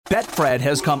Betfred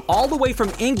has come all the way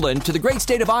from England to the great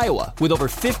state of Iowa with over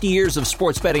 50 years of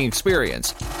sports betting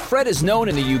experience. Fred is known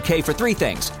in the UK for three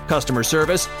things: customer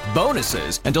service,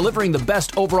 bonuses, and delivering the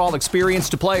best overall experience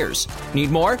to players.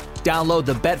 Need more? Download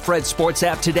the Betfred Sports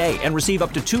app today and receive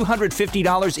up to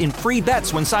 $250 in free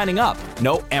bets when signing up.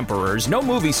 No emperors, no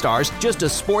movie stars, just a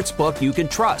sports book you can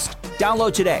trust.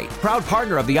 Download today. Proud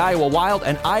partner of the Iowa Wild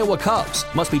and Iowa Cubs.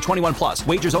 Must be 21 plus.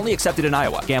 Wagers only accepted in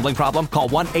Iowa. Gambling problem? Call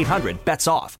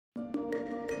 1-800-BETS-OFF.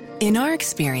 In our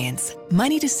experience,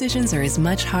 money decisions are as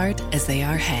much heart as they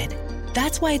are head.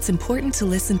 That's why it's important to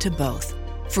listen to both.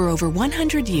 For over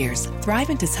 100 years,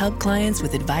 Thrivent has helped clients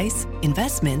with advice,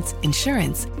 investments,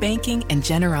 insurance, banking, and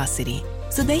generosity,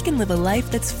 so they can live a life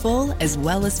that's full as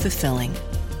well as fulfilling.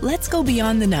 Let's go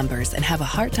beyond the numbers and have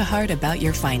a heart-to-heart about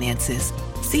your finances.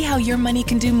 See how your money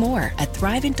can do more at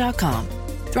Thrivent.com.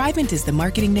 Thrivent is the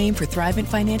marketing name for Thrivent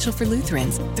Financial for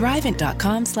Lutherans.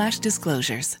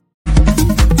 Thrivent.com/disclosures.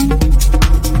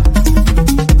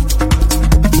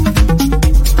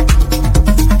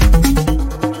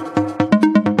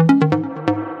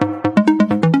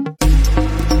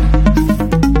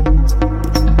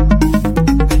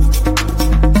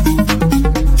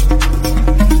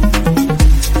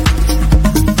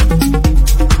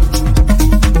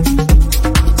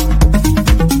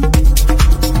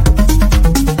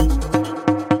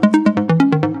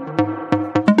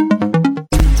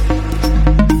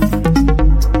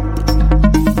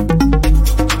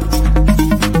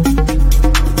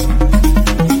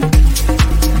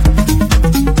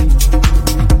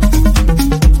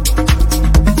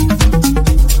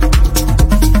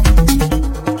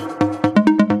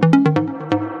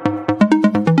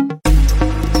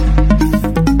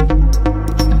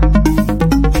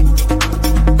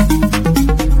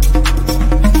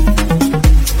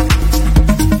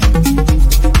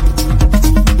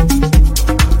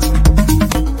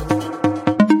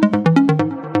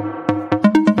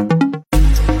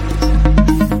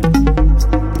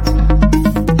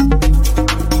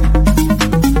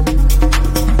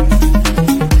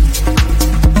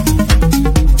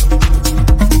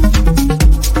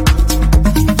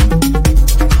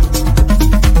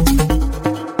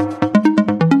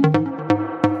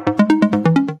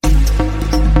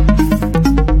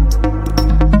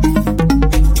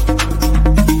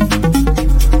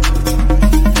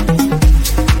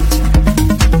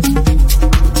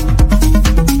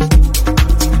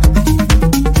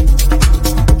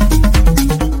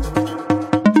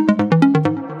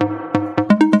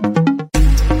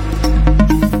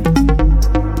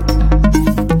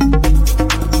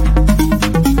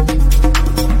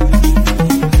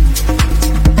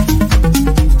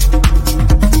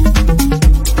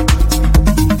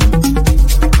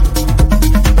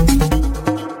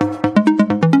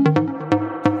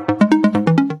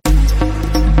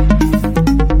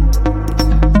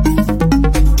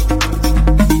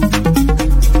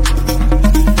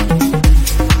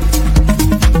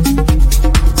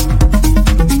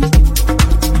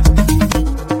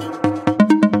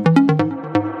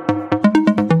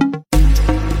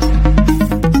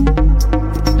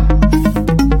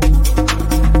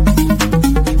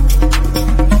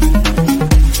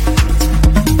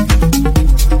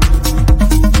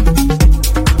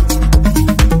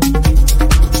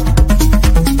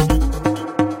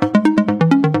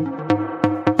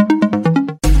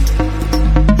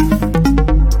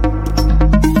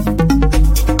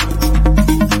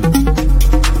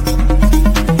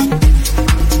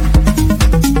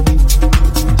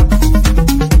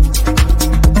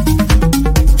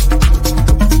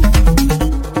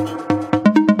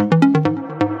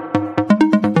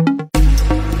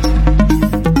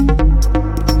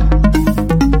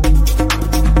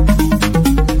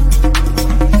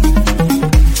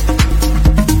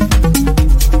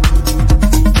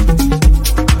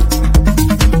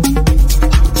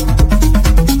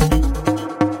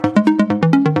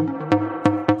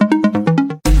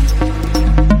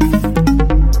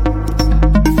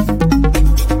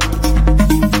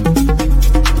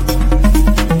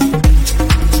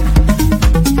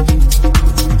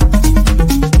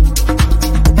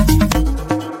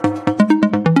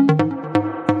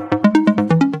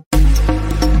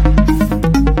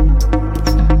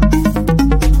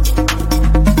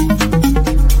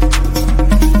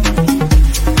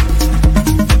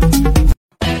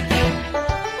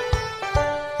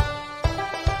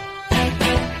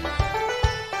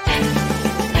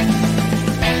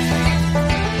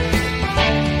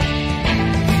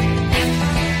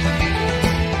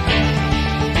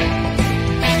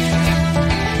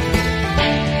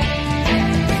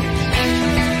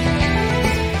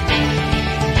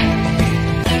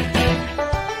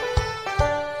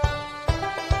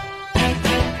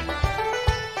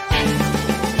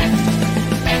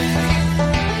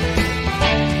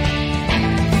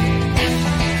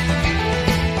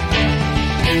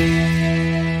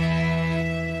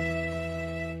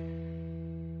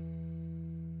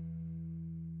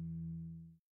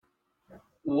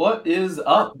 What is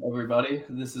up, everybody?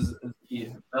 This is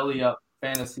the Belly Up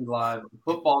Fantasy Live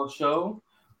football show.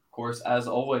 Of course, as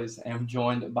always, I am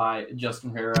joined by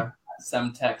Justin Herrera,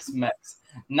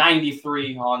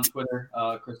 SemtexMex93 on Twitter,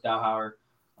 Chris Dowhauer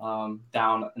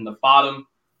down in the bottom.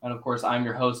 And, of course, I'm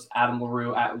your host, Adam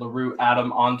LaRue, at LaRue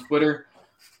Adam on Twitter.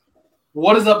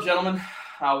 What is up, gentlemen?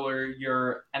 How are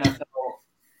your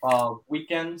NFL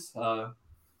weekends? How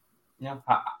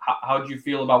did you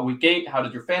feel about week 8? How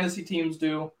did your fantasy teams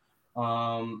do?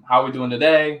 How are we doing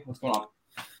today? What's going on?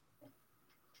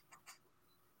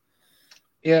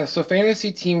 Yeah, so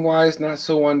fantasy team-wise, not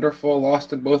so wonderful.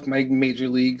 Lost in both my major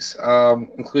leagues,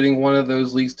 including one of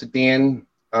those leagues to Dan,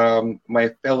 my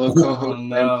fellow co-host of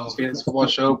the Fantasy Football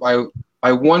Show, by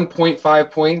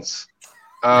 1.5 points.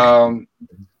 I'd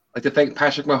like to thank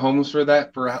Patrick Mahomes for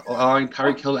that, for allowing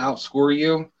Tyreek Hill to outscore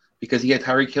you, because he had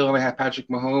Tyreek Hill and I had Patrick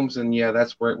Mahomes, and yeah,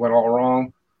 that's where it went all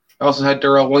wrong. I also had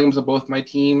Darrell Williams on both my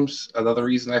teams. Another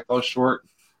reason I fell short.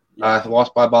 I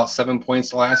lost by about 7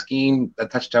 points the last game. That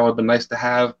touchdown would have been nice to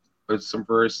have, but some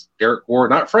verse Derek Gore,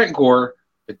 not Frank Gore,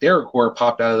 but Derek Gore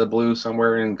popped out of the blue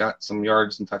somewhere and got some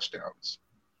yards and touchdowns.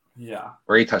 Yeah.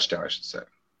 Or a touchdown, I should say.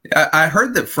 I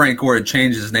heard that Frank Gore had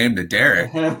changed his name to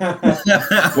Derek. When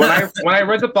I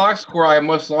read the box score, I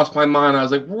almost lost my mind. I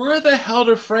was like, where the hell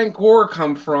did Frank Gore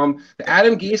come from? Did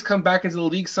Adam Gase come back into the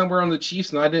league somewhere on the Chiefs,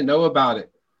 and I didn't know about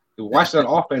it? Watching that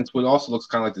offense, what also looks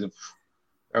kind of like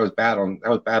that was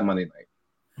bad Monday night.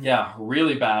 Yeah,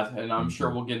 really bad, and I'm sure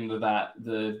we'll get into that.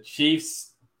 The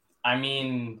Chiefs, I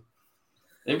mean,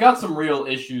 they've got some real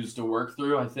issues to work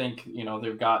through. I think,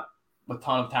 they've got a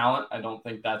ton of talent. I don't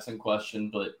think that's in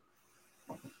question, but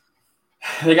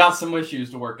they got some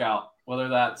issues to work out, whether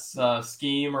that's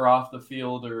scheme or off the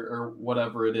field or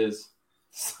whatever it is.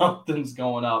 Something's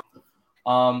going up.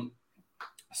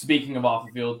 Speaking of off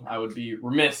the field, I would be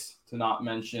remiss to not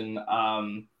mention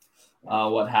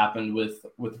what happened with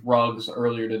Ruggs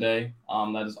earlier today.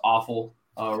 That is awful.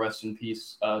 Rest in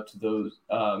peace to the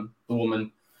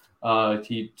woman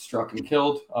he struck and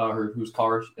killed, whose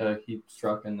car he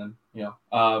struck, and then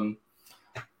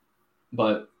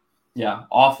but yeah,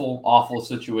 awful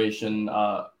situation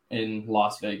in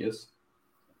Las Vegas.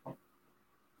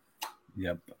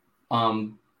 Yep.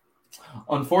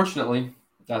 Unfortunately,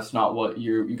 that's not what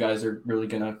you guys are really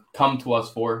gonna come to us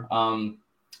for.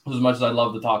 As much as I'd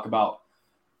love to talk about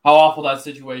how awful that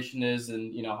situation is,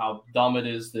 and how dumb it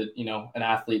is that an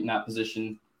athlete in that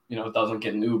position doesn't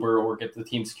get an Uber or get the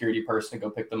team security person to go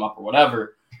pick them up or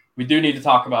whatever. We do need to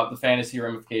talk about the fantasy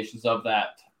ramifications of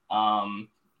that.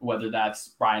 Whether that's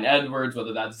Brian Edwards,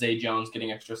 whether that's Zay Jones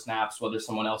getting extra snaps, whether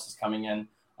someone else is coming in.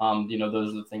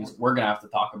 Those are the things we're gonna have to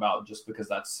talk about, just because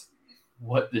that's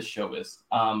what this show is.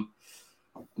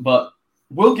 But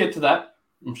we'll get to that,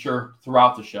 I'm sure,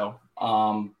 throughout the show.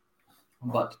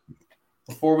 But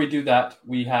before we do that,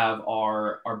 we have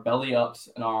our belly ups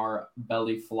and our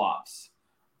belly flops.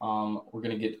 We're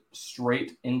going to get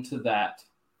straight into that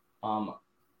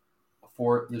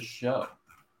for the show.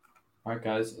 All right,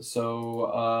 guys.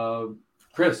 So,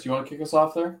 Chris, you want to kick us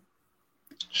off there?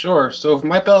 Sure. So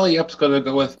my belly up's going to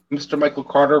go with Mr. Michael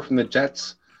Carter from the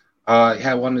Jets. He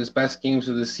had one of his best games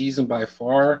of the season by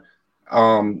far.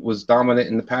 Was dominant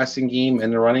in the passing game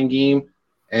and the running game.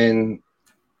 And,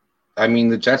 I mean,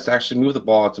 the Jets actually moved the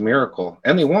ball. It's a miracle.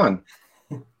 And they won.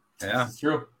 Yeah. It's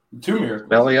true. 2 miracles.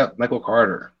 Belly up, Michael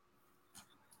Carter.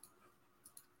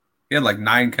 He had like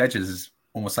 9 catches,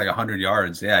 almost like 100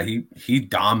 yards. Yeah, he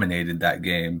get that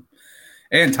game.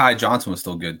 And Ty Johnson was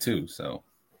still good too. So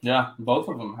yeah, both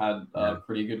of them had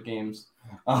pretty good games.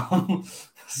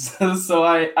 So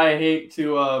I hate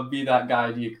to be that guy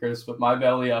to you, Chris, but my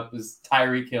belly up is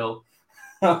Tyreek Hill.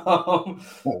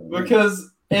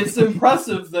 Because it's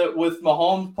impressive that with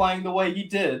Mahomes playing the way he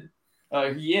did,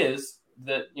 he is,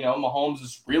 that, Mahomes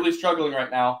is really struggling right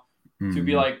now to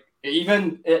be like,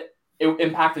 even it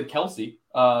impacted Kelsey.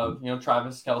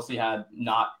 Travis Kelsey had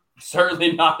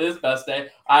certainly not his best day.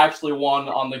 I actually won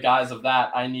on the guise of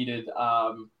that. I needed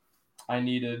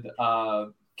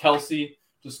Kelsey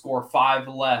to score 5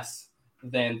 less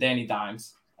than Danny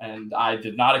Dimes, and I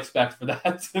did not expect for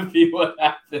that to be what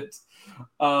happened.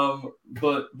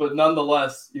 But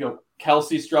nonetheless,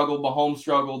 Kelsey struggled, Mahomes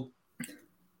struggled.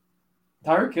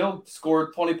 Tyreek Hill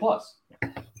scored 20 plus.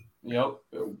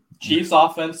 Chiefs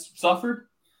offense suffered.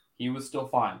 He was still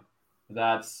fine.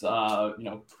 That's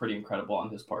pretty incredible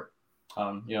on his part.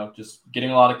 Just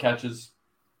getting a lot of catches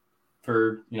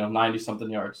for 90 something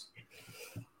yards.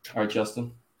 All right,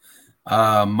 Justin.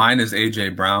 Mine is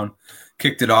AJ Brown.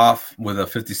 Kicked it off with a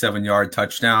 57-yard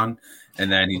touchdown,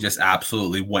 and then he just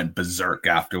absolutely went berserk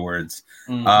afterwards.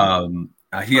 Mm-hmm.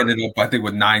 He ended up, I think,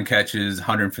 with 9 catches,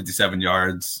 157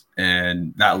 yards,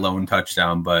 and that lone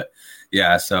touchdown. But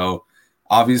yeah, so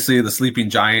obviously the sleeping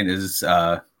giant is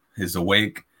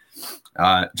awake.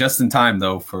 Just in time,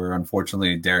 though, for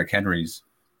unfortunately Derrick Henry's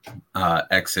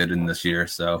exit in this year.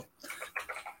 So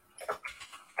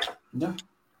yeah.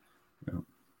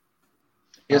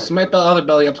 So my other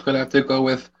belly up's going to have to go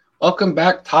with welcome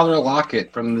back Tyler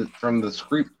Lockett from the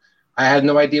script. I had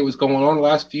no idea what was going on the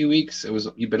last few weeks.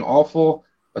 You've been awful,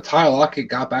 but Tyler Lockett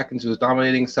got back into his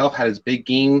dominating self, had his big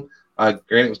game. Granted,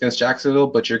 it was against Jacksonville,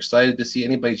 but you're excited to see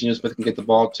anybody Geno Smith can get the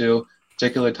ball to,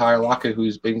 particularly Tyler Lockett,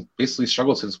 who's been basically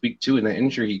struggled since week 2 in the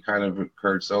injury he kind of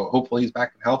occurred. So hopefully he's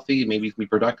back and healthy, and maybe he can be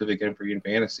productive again for you in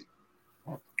fantasy.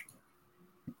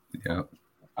 Yeah,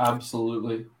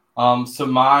 absolutely. So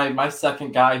my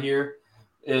second guy here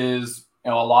is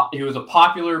he was a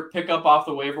popular pickup off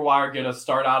the waiver wire, get a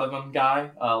start out of him guy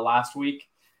last week.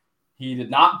 He did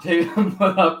not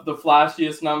put up the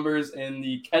flashiest numbers in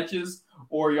the catches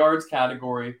or yards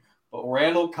category, but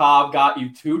Randall Cobb got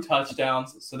you 2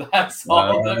 touchdowns, so that's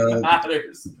all that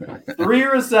matters. 3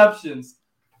 receptions,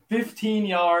 15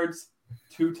 yards,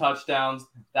 2 touchdowns.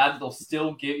 That'll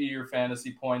still get you your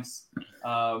fantasy points.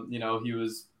 He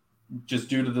was just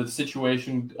due to the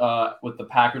situation with the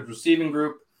Packers receiving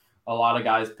group. A lot of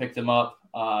guys picked him up,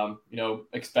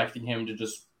 expecting him to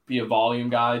just be a volume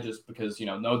guy just because,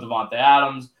 no Devontae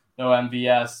Adams, no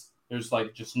MVS. There's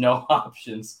just no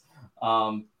options.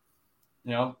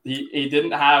 He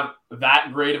didn't have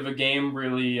that great of a game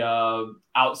really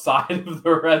outside of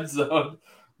the red zone,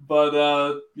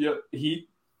 but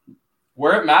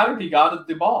where it mattered, he got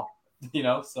the ball.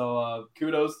 So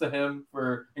kudos to him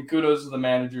and kudos to the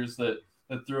managers that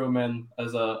threw him in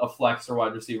as a flex or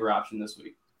wide receiver option this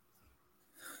week.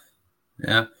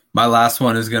 Yeah. My last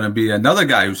one is going to be another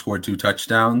guy who scored 2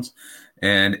 touchdowns.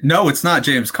 And no, it's not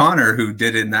James Conner who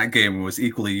did it in that game and was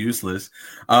equally useless.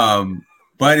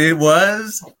 But it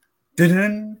was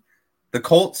the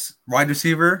Colts wide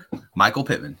receiver, Michael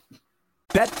Pittman.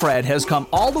 Betfred has come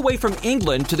all the way from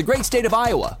England to the great state of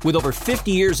Iowa with over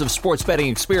 50 years of sports betting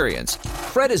experience.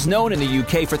 Fred is known in the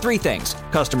UK for 3 things: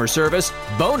 customer service,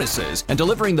 bonuses, and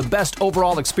delivering the best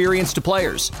overall experience to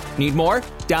players. Need more?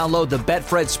 Download the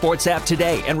Betfred Sports app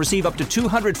today and receive up to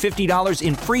 $250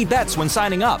 in free bets when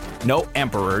signing up. No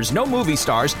emperors, no movie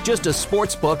stars, just a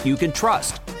sports book you can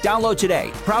trust. Download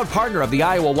today. Proud partner of the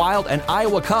Iowa Wild and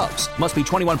Iowa Cubs. Must be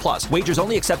 21 plus. Wagers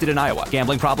only accepted in Iowa.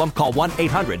 Gambling problem? Call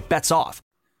 1-800-BETS-OFF.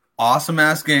 Awesome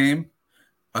ass game.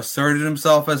 Asserted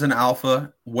himself as an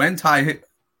alpha when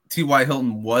T.Y.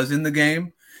 Hilton was in the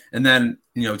game. And then,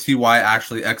 T.Y.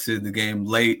 actually exited the game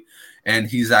late and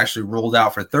he's actually rolled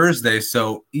out for Thursday.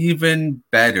 So even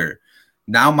better.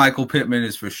 Now Michael Pittman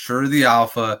is for sure the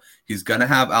alpha. He's going to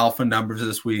have alpha numbers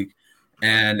this week.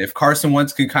 And if Carson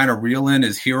Wentz can kind of reel in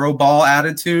his hero ball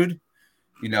attitude,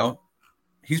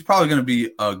 he's probably going to be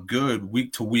a good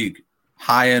week-to-week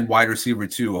high-end wide receiver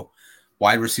 2,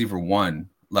 wide receiver 1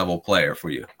 level player for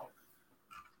you.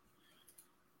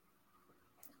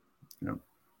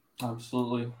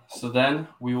 Absolutely. So then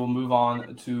we will move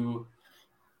on to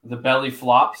the belly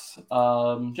flops.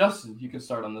 Justin, you can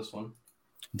start on this one.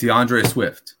 DeAndre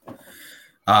Swift.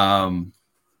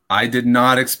 I did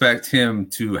not expect him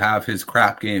to have his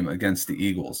crap game against the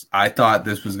Eagles. I thought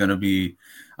this was going to be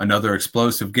another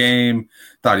explosive game.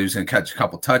 Thought he was going to catch a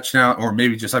couple touchdowns or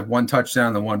maybe just 1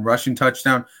 touchdown and 1 rushing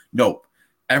touchdown. Nope.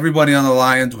 Everybody on the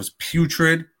Lions was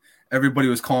putrid. Everybody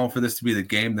was calling for this to be the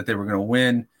game that they were going to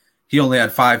win. He only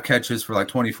had 5 catches for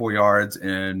 24 yards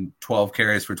and 12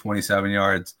 carries for 27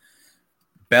 yards.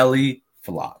 Belly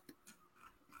flop.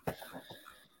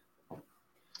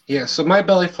 Yeah, so my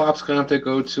belly flop's going to have to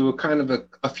go to kind of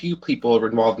a few people who were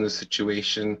involved in this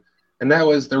situation, and that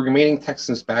was the remaining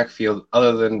Texans backfield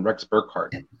other than Rex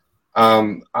Burkhead.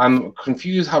 I'm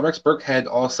confused how Rex Burkhead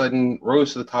all of a sudden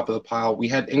rose to the top of the pile. We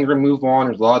had Ingram move on.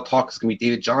 There's a lot of talk it's going to be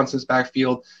David Johnson's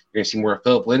backfield. You're going to see more of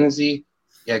Philip Lindsay.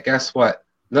 Yeah, guess what?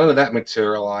 None of that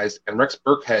materialized, and Rex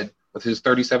Burkhead, with his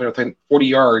 37 or 40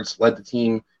 yards, led the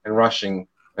team in rushing.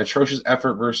 An atrocious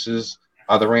effort versus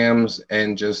the Rams,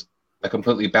 and just a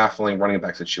completely baffling running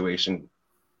back situation.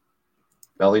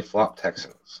 Belly flop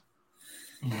Texans.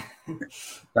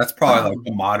 That's probably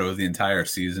the motto of the entire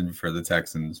season for the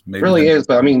Texans. Maybe it really is,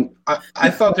 but I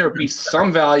thought there would be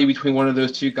some value between one of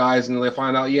those 2 guys, and they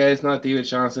find out, it's not David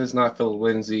Johnson, it's not Philip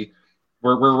Lindsay.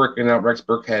 We're working out Rex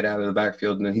Burkhead out of the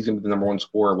backfield, and then he's going to be the number 1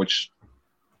 scorer, which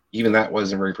even that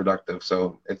wasn't very productive.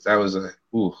 So that was a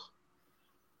ooh.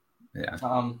 Yeah.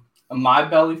 My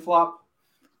belly flop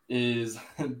is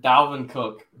Dalvin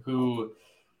Cook, who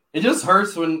it just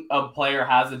hurts when a player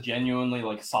has a genuinely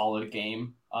solid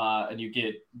game. and you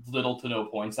get little to no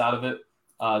points out of it.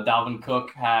 Dalvin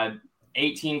Cook had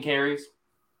 18 carries,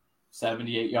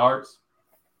 78 yards,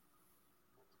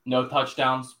 no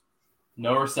touchdowns,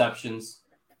 no receptions.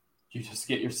 You just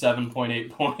get your 7.8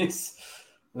 points.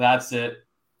 That's it.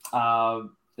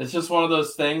 It's just one of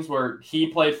those things where he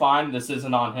played fine. This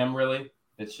isn't on him, really.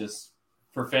 It's just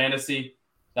for fantasy.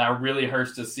 That really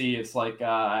hurts to see. It's like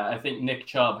I think Nick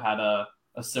Chubb had a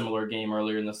similar game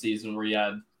earlier in the season where he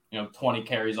had 20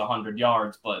 carries, 100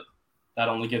 yards, but that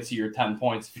only gets you your 10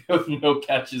 points if you have no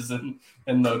catches and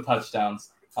no touchdowns.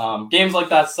 Games like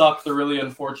that suck. They're really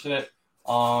unfortunate.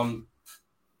 I'll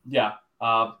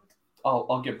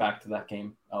get back to that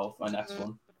game with my next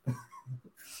one.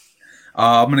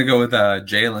 I'm going to go with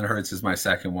Jalen Hurts as my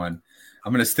second one.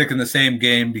 I'm going to stick in the same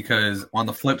game because on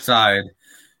the flip side,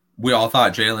 we all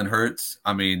thought Jalen Hurts,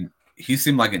 I mean, he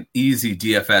seemed like an easy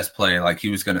DFS play, like he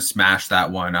was going to smash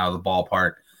that one out of the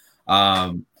ballpark.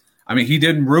 I mean, he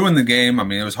didn't ruin the game. I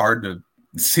mean, it was hard to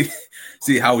see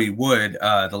how he would.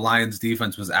 The Lions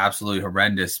defense was absolutely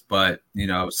horrendous, but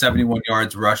 71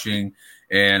 yards rushing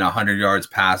and 100 yards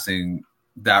passing,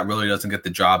 that really doesn't get the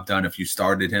job done if you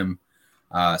started him.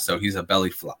 So he's a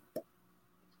belly flop.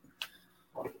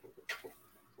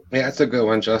 Yeah, that's a good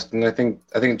one, Justin. I think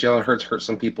Jalen Hurts hurt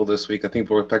some people this week. I think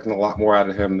people were expecting a lot more out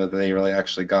of him than they really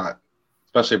actually got,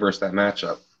 especially versus that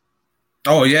matchup.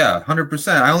 Oh, yeah,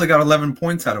 100%. I only got 11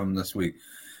 points out of him this week.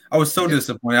 I was so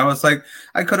disappointed. I was like,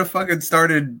 I could have fucking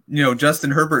started,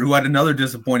 Justin Herbert, who had another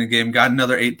disappointing game, got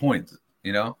another 8 points,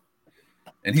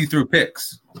 and he threw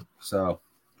picks. So,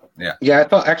 yeah. Yeah,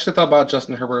 I actually thought about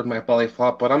Justin Herbert with my belly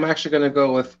flop, but I'm actually going to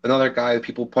go with another guy that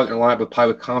people put in their line but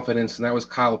probably with confidence, and that was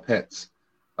Kyle Pitts.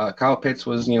 Kyle Pitts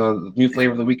was, the new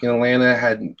flavor of the week in Atlanta,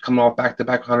 had come off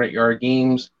back-to-back 100-yard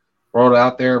games, rolled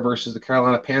out there versus the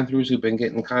Carolina Panthers, who've been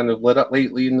getting kind of lit up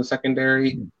lately in the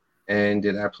secondary, and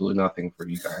did absolutely nothing for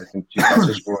you guys. I think 2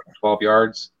 touches for 12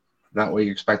 yards. Not what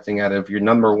you're expecting out of your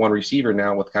number one receiver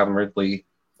now with Calvin Ridley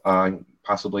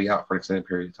possibly out for an extended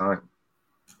period of time.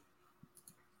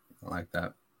 I like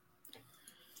that.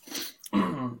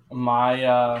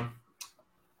 My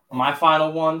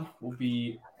final one will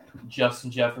be Justin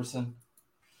Jefferson.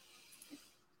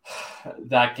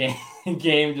 That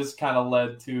game just kind of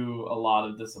led to a lot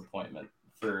of disappointment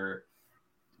for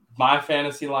my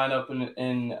fantasy lineup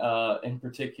in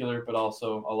particular, but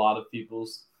also a lot of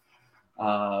people's.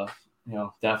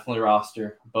 Definitely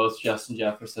roster both Justin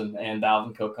Jefferson and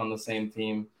Dalvin Cook on the same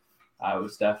team. I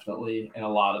was definitely in a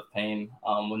lot of pain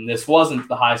when this wasn't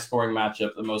the high-scoring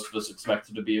matchup that most of us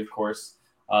expected to be. Of course,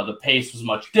 the pace was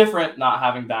much different, not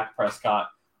having Dak Prescott.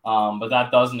 But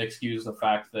that doesn't excuse the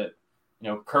fact that,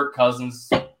 Kirk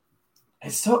Cousins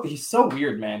he's so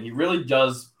weird, man. He really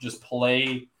does just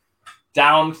play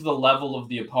down to the level of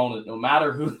the opponent, no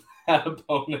matter who that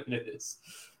opponent is.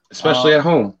 Especially at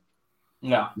home.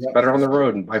 Yeah. It's better on the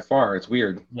road, and by far. It's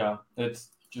weird. Yeah, it's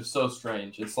just so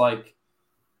strange. It's like,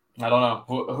 I don't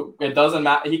know. It doesn't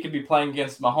matter. He could be playing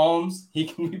against Mahomes. He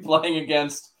can be playing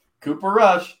against Cooper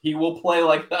Rush. He will play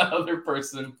like that other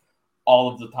person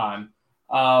all of the time.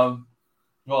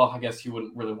 Well, I guess you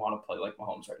wouldn't really want to play like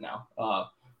Mahomes right now.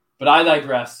 But I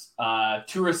digress.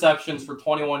 2 receptions for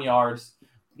 21 yards.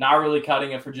 Not really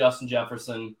cutting it for Justin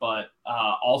Jefferson, but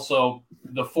also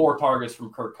the 4 targets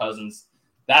from Kirk Cousins.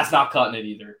 That's not cutting it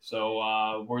either.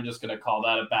 So we're just going to call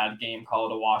that a bad game, call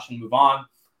it a wash and move on.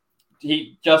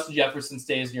 Justin Jefferson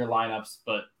stays in your lineups,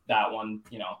 but that one,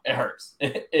 it hurts.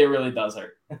 It really does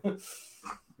hurt.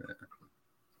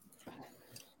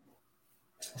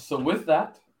 So with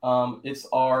that, it's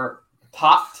our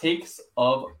top takes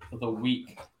of the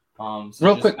week.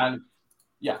 Real quick.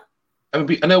 Yeah.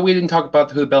 I know we didn't talk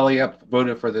about who Belly Up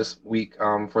voted for this week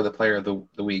for the player of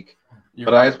the week. You're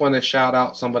but right. I just want to shout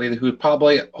out somebody who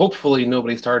hopefully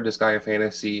nobody started this guy in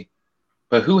fantasy,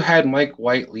 but who had Mike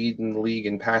White leading the league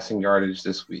in passing yardage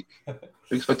this week?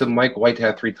 We expected Mike White to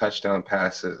have 3 touchdown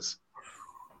passes.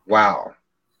 Wow.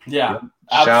 Yeah.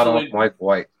 Shout absolutely. out Mike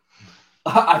White.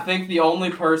 I think the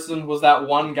only person was that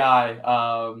one guy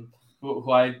who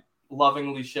I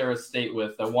lovingly share a state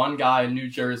with, the one guy in New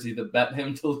Jersey that bet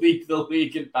him to lead the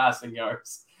league in passing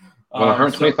yards.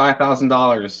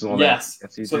 $125,000. Yes.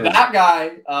 So that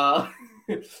guy,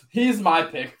 he's my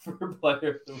pick for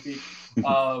player of the week.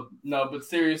 No, but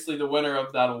seriously, the winner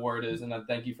of that award is, and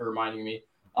thank you for reminding me,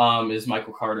 is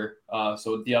Michael Carter.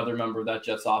 So the other member of that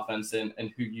Jets offense and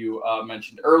who you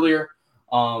mentioned earlier,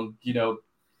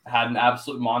 had an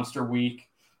absolute monster week.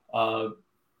 A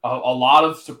lot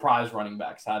of surprise running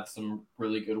backs had some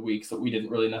really good weeks that we didn't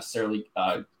really necessarily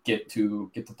get to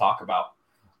talk about.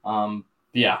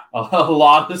 Yeah, a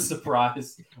lot of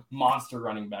surprise monster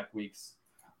running back weeks.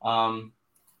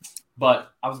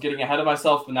 But I was getting ahead of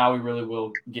myself, but now we really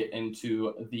will get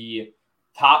into the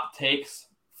top takes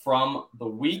from the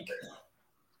week.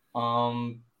 So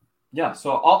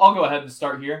I'll go ahead and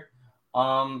start here.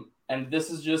 And this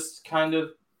is just kind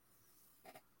of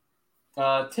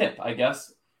a tip, I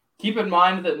guess. Keep in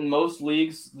mind that in most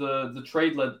leagues, the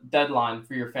trade deadline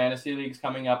for your fantasy leagues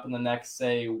coming up in the next,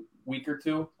 say, week or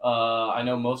two. I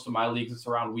know most of my leagues, it's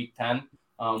around week 10.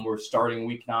 We're starting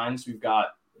week 9, so we've got,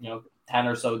 10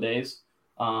 or so days,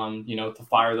 to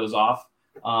fire those off.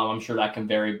 I'm sure that can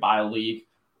vary by league,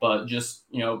 but just,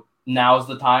 now's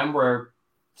the time where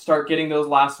start getting those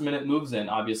last minute moves in.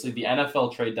 Obviously, the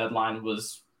NFL trade deadline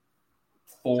was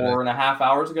 4.5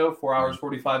 hours ago, 4 hours,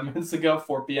 45 minutes ago,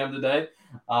 4 p.m. today,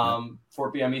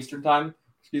 4 p.m. Eastern time,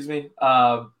 excuse me.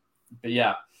 But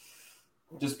yeah,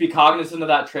 just be cognizant of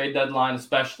that trade deadline,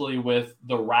 especially with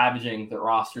the ravaging that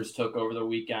rosters took over the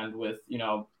weekend with,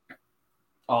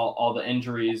 all the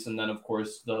injuries and then, of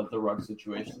course, the rug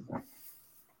situation.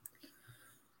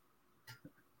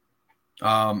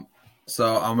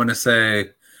 So I'm going to say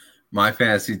my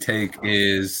fantasy take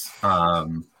is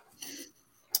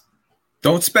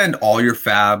don't spend all your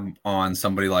fab on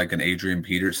somebody like an Adrian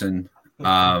Peterson.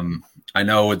 I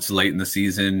know it's late in the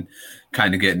season,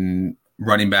 kind of getting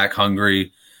running back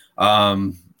hungry.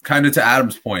 Kind of to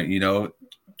Adam's point,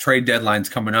 trade deadline's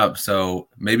coming up. So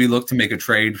maybe look to make a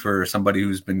trade for somebody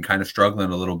who's been kind of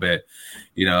struggling a little bit.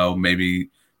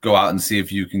 Maybe go out and see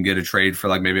if you can get a trade for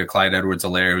like maybe a Clyde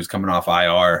Edwards-Helaire who's coming off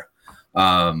IR.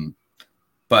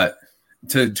 But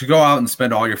to go out and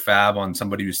spend all your fab on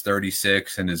somebody who's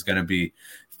 36 and is going to be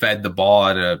fed the ball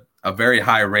at a very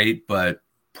high rate, but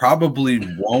probably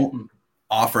won't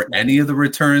offer any of the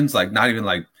returns, like not even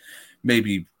like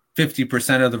maybe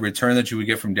 50% of the return that you would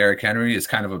get from Derrick Henry is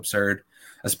kind of absurd,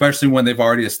 especially when they've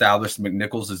already established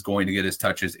McNichols is going to get his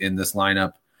touches in this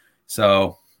lineup.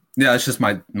 So yeah, it's just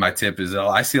my tip is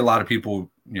I see a lot of people,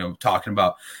 talking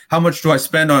about how much do I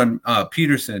spend on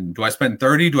Peterson? Do I spend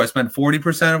 30? Do I spend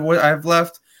 40% of what I have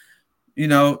left?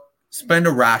 Spend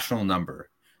a rational number.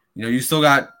 You still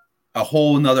got a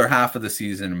whole another half of the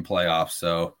season in playoffs.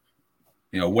 So,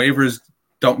 waivers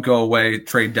don't go away.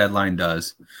 Trade deadline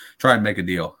does. Try and make a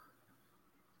deal.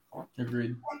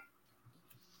 Agreed.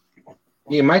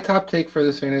 Yeah, my top take for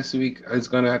this fantasy week is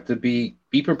going to have to be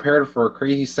prepared for a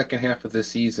crazy second half of the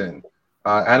season.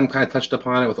 Adam kind of touched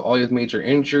upon it with all these major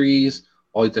injuries,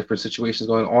 all these different situations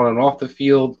going on and off the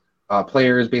field.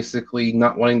 Players basically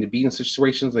not wanting to be in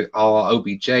situations like a la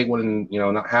OBJ when,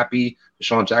 not happy.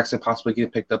 Deshaun Jackson possibly getting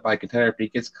picked up by a contender if he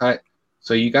gets cut.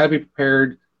 So you got to be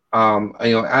prepared.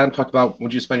 Adam talked about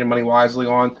would you spend your money wisely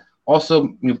on. Also,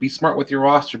 be smart with your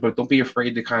roster, but don't be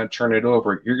afraid to kind of turn it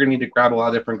over. You're going to need to grab a lot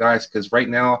of different guys because right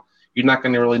now you're not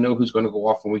going to really know who's going to go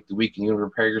off from week to week, and you need to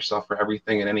prepare yourself for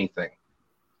everything and anything.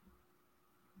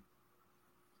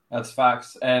 That's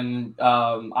facts, and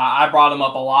I brought him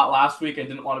up a lot last week. I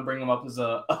didn't want to bring him up as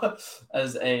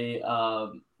a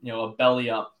belly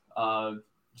up,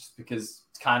 just because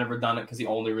it's kind of redundant because he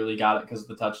only really got it because of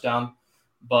the touchdown.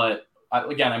 But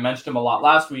I mentioned him a lot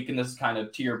last week, and this is kind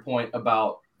of to your point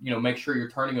about make sure you're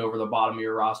turning over the bottom of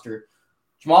your roster.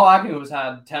 Jamal Agnew has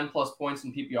had 10 plus points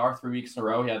in PPR 3 weeks in a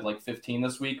row. He had like 15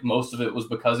 this week. Most of it was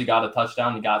because he got a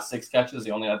touchdown. He got 6 catches. He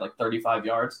only had like 35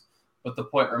 yards. But the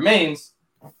point remains,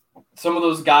 some of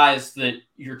those guys that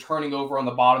you're turning over on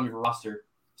the bottom of your roster,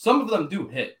 some of them do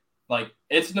hit. Like,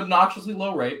 it's an obnoxiously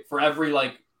low rate for every,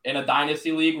 like, in a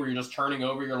dynasty league where you're just turning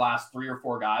over your last 3 or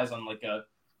 4 guys on like a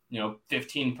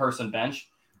 15-person bench.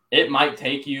 It might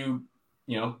take you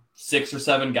 6 or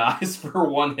 7 guys for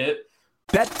one hit.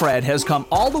 Betfred has come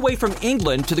all the way from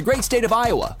England to the great state of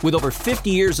Iowa with over 50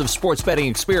 years of sports betting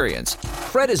experience.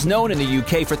 Fred is known in the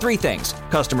UK for 3 things: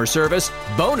 customer service,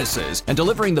 bonuses, and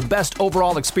delivering the best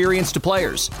overall experience to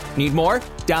players. Need more?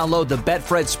 Download the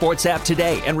Betfred Sports app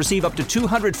today and receive up to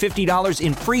 $250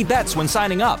 in free bets when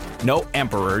signing up. No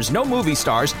emperors, no movie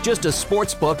stars, just a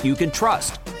sports book you can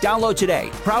trust. Download today.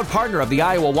 Proud partner of the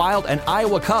Iowa Wild and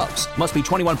Iowa Cubs. Must be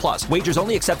 21 plus. Wagers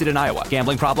only accepted in Iowa.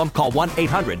 Gambling problem? Call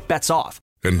 1-800-BETS-OFF.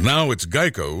 And now it's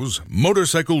Geico's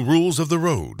Motorcycle Rules of the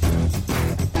Road.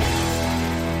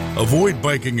 Avoid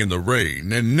biking in the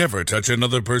rain and never touch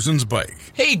another person's bike.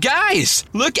 Hey guys,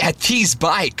 look at these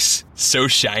bikes. So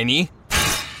shiny.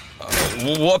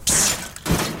 Whoops.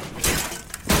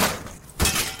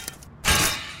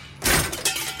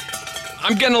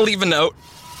 I'm gonna leave a note.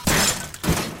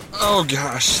 Oh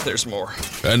gosh, there's more.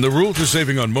 And the rule to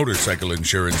saving on motorcycle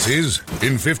insurance is,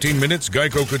 in 15 minutes,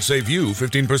 Geico could save you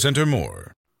 15% or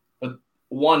more. But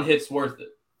one hit's worth it,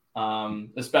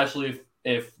 especially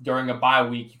if during a bye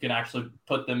week you can actually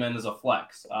put them in as a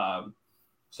flex.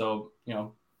 So,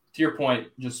 to your point,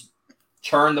 just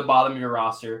churn the bottom of your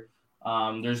roster.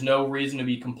 There's no reason to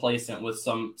be complacent with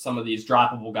some of these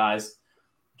droppable guys,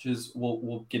 which is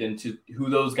we'll get into who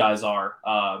those guys are,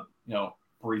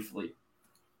 briefly.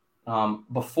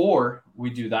 Before we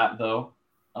do that, though,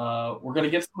 we're going to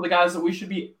get some of the guys that we should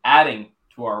be adding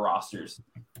to our rosters.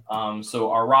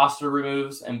 So our roster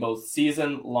moves in both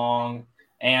season long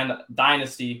and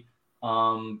dynasty.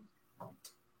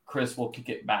 Chris, we'll kick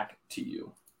it back to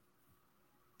you.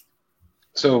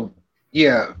 So,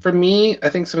 yeah, for me, I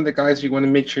think some of the guys you want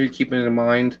to make sure you're keeping in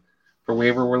mind for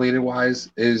waiver related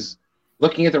wise is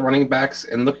looking at the running backs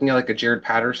and looking at like a Jared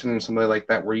Patterson and somebody like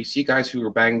that, where you see guys who are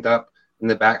banged up in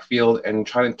the backfield and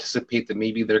try to anticipate that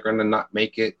maybe they're going to not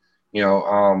make it. You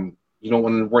don't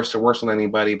want to worse on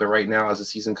anybody, but right now as the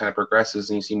season kind of progresses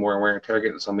and you see more wear and tear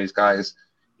getting some of these guys,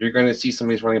 you're going to see some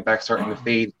of these running backs starting to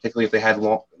fade, particularly if they had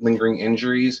lingering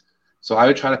injuries. So I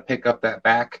would try to pick up that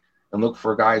back and look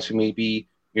for guys who maybe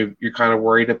you're kind of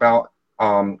worried about.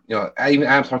 Even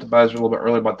Adam talked about this a little bit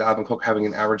earlier about Dalvin Cook having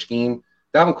an average game.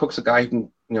 Dalvin Cook's a guy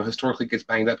who can, historically gets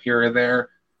banged up here or there.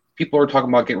 People are talking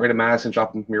about getting rid of Madison,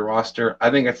 dropping him from your roster. I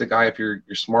think that's a guy, if you're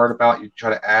smart about, you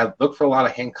try to look for a lot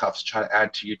of handcuffs, try to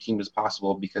add to your team as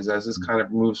possible, because as this kind of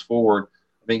moves forward,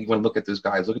 I think you want to look at those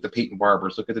guys, look at the Peyton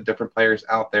Barbers, look at the different players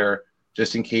out there,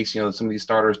 just in case, some of these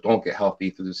starters don't get healthy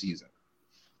through the season.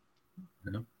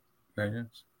 Yeah, very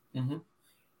nice. Mm-hmm.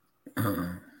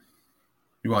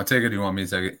 You want to take it or do you want me to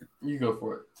take it? You go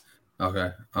for it.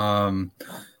 Okay.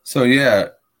 So, yeah,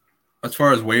 as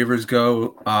far as waivers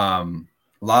go,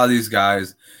 a lot of these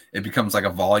guys, it becomes like a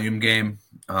volume game.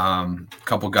 A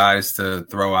couple guys to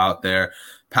throw out there.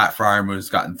 Pat Fryermuth's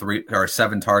gotten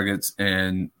 7 targets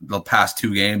in the past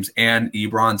 2 games, and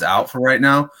Ebron's out for right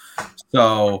now.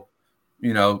 So,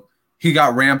 he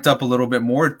got ramped up a little bit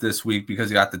more this week because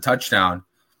he got the touchdown.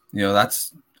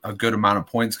 That's a good amount of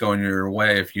points going your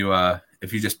way if you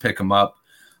just pick him up.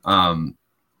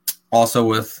 Also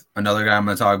with another guy I'm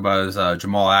going to talk about is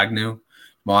Jamal Agnew.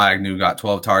 Jamal Agnew got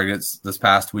 12 targets this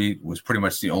past week, was pretty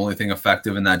much the only thing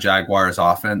effective in that Jaguars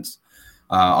offense.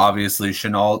 Obviously,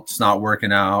 Chenault's not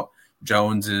working out.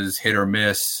 Jones is hit or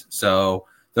miss. So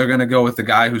they're going to go with the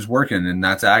guy who's working, and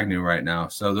that's Agnew right now.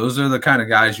 So those are the kind of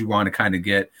guys you want to kind of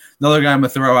get. Another guy I'm going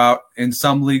to throw out, in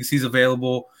some leagues he's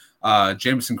available,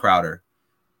 Jamison Crowder.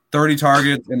 30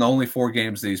 targets in the only 4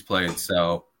 games that he's played.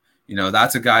 So,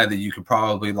 that's a guy that you could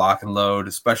probably lock and load,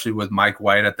 especially with Mike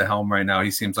White at the helm right now.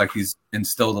 He seems like he's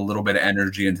instilled a little bit of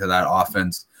energy into that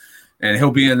offense. And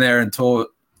he'll be in there until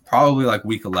probably like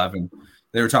week 11.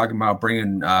 They were talking about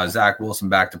bringing Zach Wilson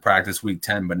back to practice week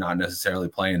 10, but not necessarily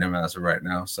playing him as of right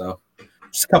now. So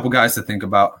just a couple guys to think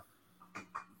about.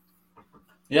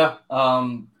 Yeah.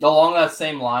 Along that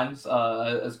same lines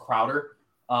as Crowder,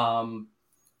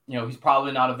 he's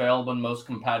probably not available in most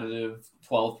competitive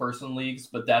 12-person leagues,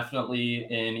 but definitely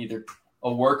in either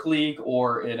a work league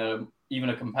or in even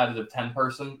a competitive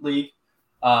 10-person league.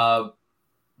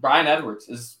 Brian Edwards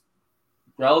is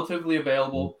relatively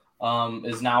available,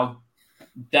 is now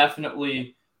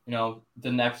definitely, the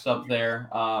next up there,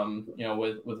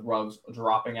 with Ruggs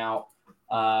dropping out.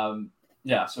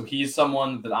 So he's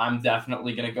someone that I'm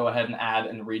definitely going to go ahead and add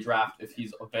in redraft if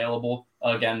he's available.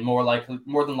 Again, more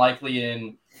than likely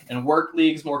in work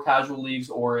leagues, more casual leagues,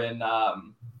 or in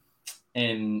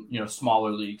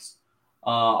smaller leagues.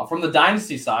 From the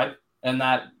dynasty side, and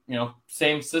that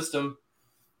same system,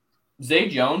 Zay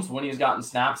Jones, when he's gotten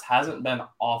snaps, hasn't been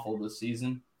awful this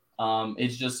season.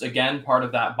 It's just, again, part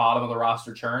of that bottom of the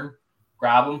roster churn.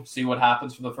 Grab him, see what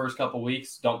happens for the first couple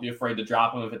weeks. Don't be afraid to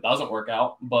drop him if it doesn't work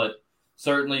out, but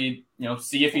certainly,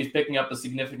 see if he's picking up a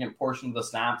significant portion of the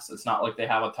snaps. It's not like they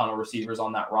have a ton of receivers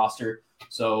on that roster,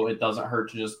 so it doesn't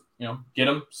hurt to just, get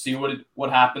him, see what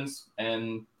happens.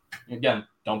 And again,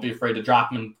 don't be afraid to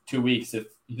drop him in 2 weeks if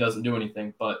he doesn't do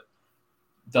anything, but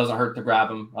it doesn't hurt to grab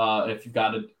him if you've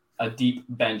got a deep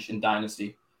bench in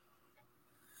Dynasty.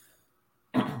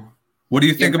 What do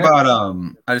you think about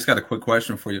I just got a quick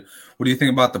question for you. What do you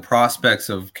think about the prospects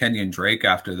of Kenyon Drake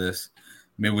after this?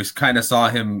 I mean, we kind of saw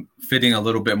him fitting a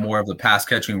little bit more of the pass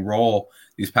catching role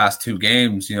these past 2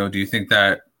 games. Do you think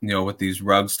that, with these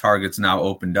Ruggs targets now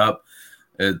opened up,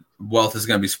 wealth is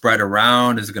going to be spread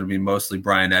around? Is it going to be mostly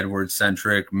Brian Edwards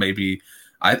centric? Maybe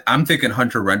I'm thinking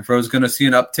Hunter Renfrow is going to see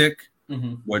an uptick,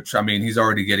 which, I mean, he's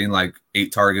already getting like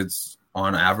 8 targets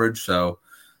on average. So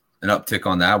an uptick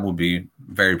on that will be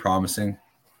very promising.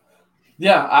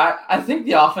 Yeah, I think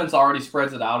the offense already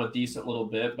spreads it out a decent little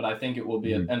bit, but I think it will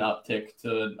be an uptick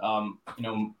to,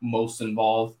 most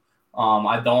involved.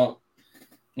 I don't,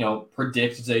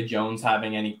 predict Zay Jones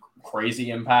having any crazy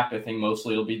impact. I think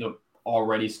mostly it'll be the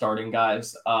already starting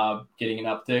guys getting an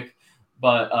uptick.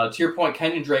 But to your point,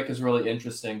 Kenyon Drake is really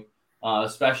interesting.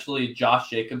 Especially Josh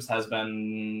Jacobs has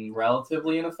been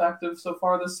relatively ineffective so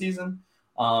far this season.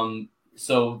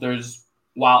 So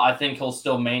while I think he'll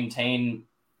still maintain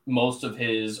most of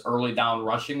his early down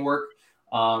rushing work,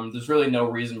 there's really no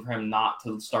reason for him not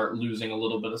to start losing a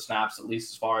little bit of snaps, at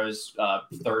least as far as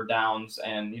third downs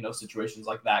and, situations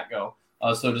like that go.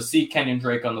 So to see Kenyon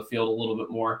Drake on the field a little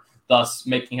bit more, thus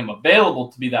making him available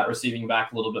to be that receiving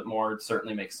back a little bit more, it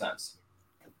certainly makes sense.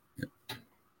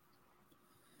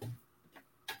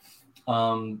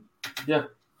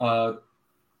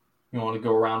 You want to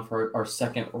go around for our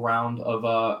second round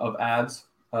of ads?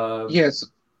 Yes,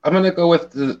 I'm going to go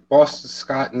with the Boston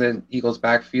Scott and the Eagles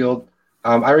backfield.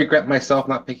 I regret myself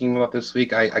not picking him up this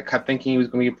week. I kept thinking he was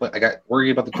going to be. I got worried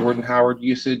about the Jordan Howard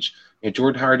usage.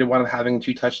 Jordan Howard did want having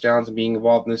 2 touchdowns and being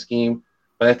involved in this game,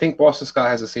 but I think Boston Scott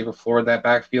has a safer floor in that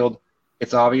backfield.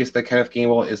 It's obvious that Kenneth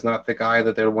Gainwell is not the guy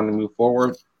that they want to move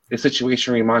forward. This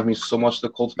situation reminds me so much of the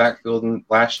Colts backfield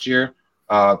last year.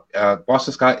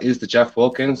 Boston Scott is the Jeff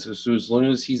Wilkins. As soon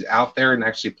as he's out there and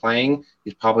actually playing,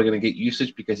 he's probably going to get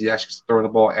usage because he actually throwing the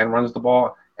ball and runs the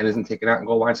ball and isn't taken out in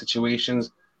goal line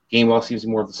situations. Gainwell seems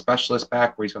more of the specialist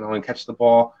back where he's going to only catch the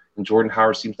ball, and Jordan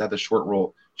Howard seems to have the short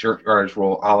yardage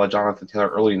role a la Jonathan Taylor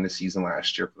early in the season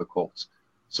last year for the Colts.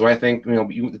 So I think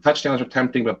the touchdowns are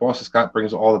tempting, but Boston Scott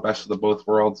brings all the best of the both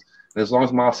worlds. And as long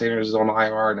as Miles Sanders is on the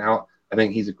IR and out, I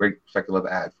think he's a great speculative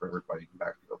ad for everybody in the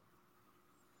backfield.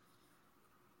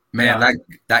 Man,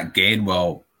 that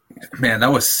Gainwell, man,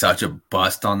 that was such a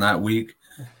bust on that week.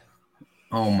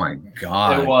 Oh my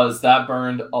God. It was. That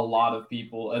burned a lot of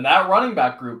people. And that running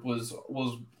back group was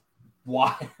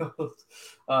wild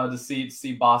to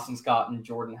see Boston Scott and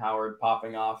Jordan Howard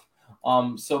popping off.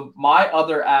 So my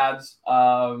other ads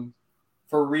for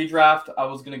redraft, I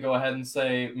was going to go ahead and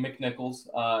say McNichols.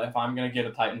 If I'm going to get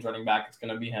a Titans running back, it's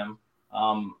going to be him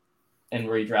in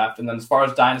redraft. And then as far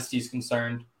as Dynasty is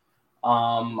concerned,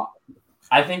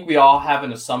 I think we all have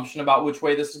an assumption about which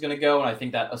way this is going to go, and I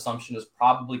think that assumption is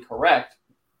probably correct.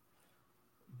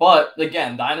 But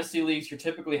again, Dynasty leagues, you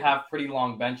typically have pretty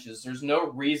long benches. There's no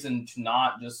reason to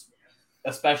not just,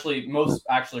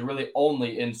 really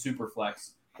only in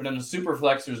Superflex. But in the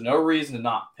Superflex, there's no reason to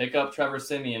not pick up Trevor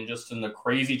Siemian just in the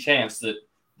crazy chance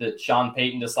that Sean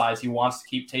Payton decides he wants to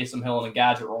keep Taysom Hill in a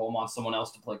gadget role and wants someone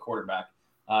else to play quarterback.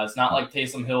 It's not like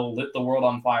Taysom Hill lit the world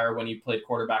on fire when he played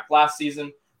quarterback last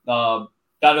season.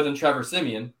 Better than Trevor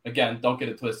Siemian. Again, don't get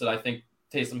it twisted. I think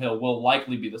Taysom Hill will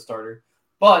likely be the starter.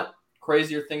 But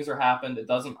crazier things are happened. It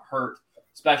doesn't hurt,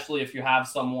 especially if you have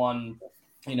someone,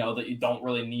 that you don't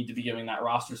really need to be giving that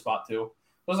roster spot to.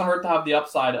 It doesn't hurt to have the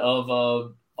upside of a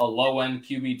low-end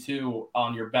QB2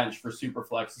 on your bench for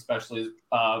Superflex, especially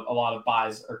a lot of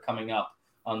buys are coming up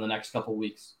on the next couple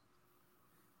weeks.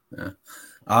 Yeah.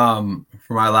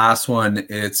 For my last one,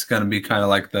 it's going to be kind of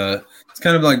like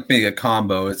being a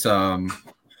combo. It's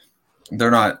they're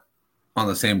not on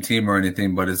the same team or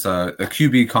anything, but it's a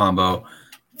QB combo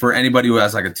for anybody who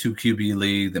has like a 2 QB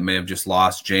league that may have just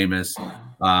lost Jameis.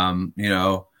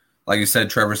 Like you said,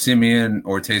 Trevor Siemian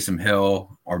or Taysom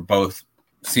Hill are both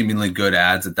seemingly good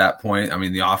ads at that point. I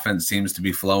mean, the offense seems to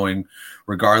be flowing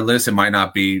regardless. It might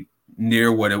not be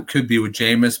near what it could be with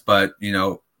Jameis, but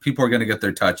people are going to get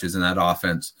their touches in that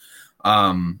offense.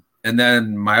 And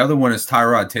then my other one is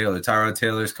Tyrod Taylor. Tyrod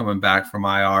Taylor's coming back from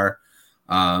IR.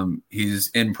 He's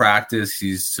in practice.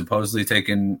 He's supposedly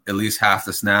taken at least half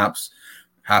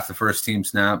the first team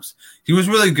snaps. He was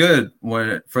really good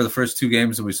for the first 2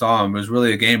 games that we saw him. It was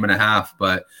really a game and a half,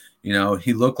 but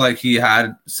he looked like he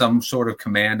had some sort of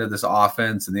command of this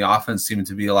offense, and the offense seemed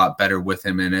to be a lot better with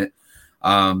him in it.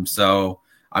 So,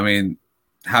 I mean,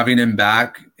 having him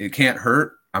back, it can't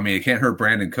hurt. I mean, it can't hurt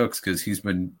Brandon Cooks because he's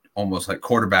been almost like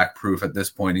quarterback proof at this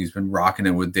point. He's been rocking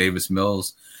it with Davis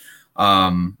Mills.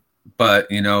 But,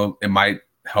 it might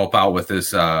help out with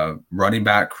this running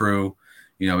back crew,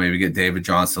 maybe get David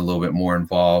Johnson a little bit more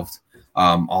involved.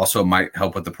 Also might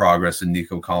help with the progress of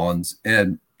Nico Collins.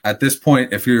 And at this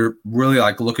point, if you're really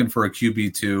like looking for a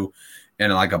QB2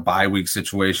 in like a bye week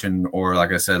situation, or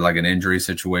like I said, like an injury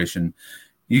situation,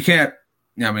 you can't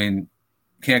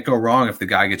go wrong if the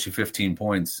guy gets you 15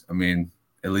 points. I mean,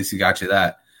 at least he got you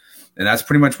that. And that's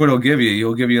pretty much what he'll give you.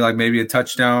 He'll give you like maybe a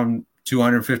touchdown,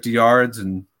 250 yards,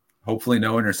 and hopefully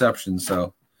no interceptions.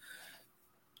 So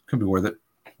could be worth it.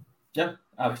 Yeah,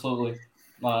 absolutely.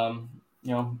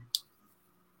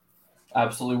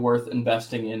 Absolutely worth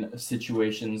investing in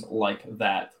situations like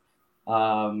that.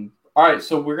 All right,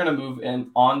 so we're going to move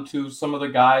on to some of the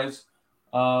guys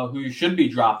who you should be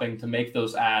dropping to make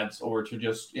those ads, or to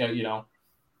just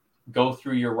go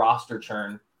through your roster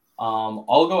churn.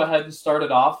 I'll go ahead and start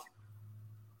it off.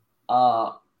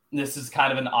 This is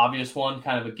kind of an obvious one,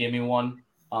 kind of a gimme one,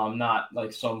 not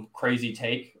like some crazy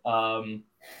take.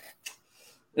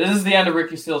 This is the end of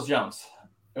Ricky Seals-Jones.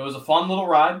 It was a fun little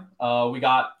ride. We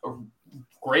got a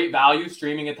great value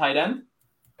streaming a tight end,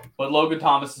 but Logan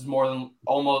Thomas is more than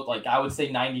almost, like, I would say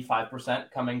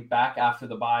 95% coming back after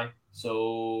the bye.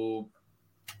 So,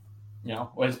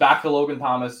 it's back to Logan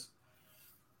Thomas.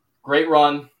 Great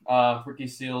run, Ricky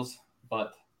Seals,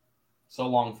 but so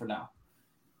long for now.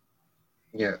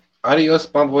 Yeah. Adios,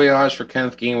 bon voyage for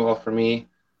Kenneth Gainwell for me.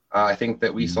 I think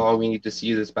that we saw we need to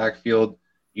see this backfield.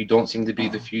 You don't seem to be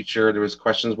the future. There was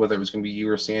questions whether it was going to be you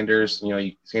or Sanders.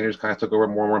 Sanders kind of took over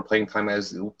more and more playing time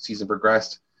as the season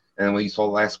progressed. And what you saw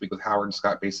last week with Howard and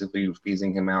Scott basically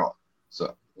phasing him out.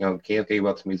 So, Kenneth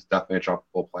Gainwell to me is definitely a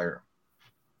droppable player.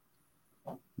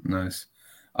 Nice.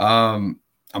 I'm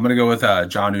going to go with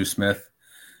Jonnu Smith.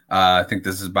 I think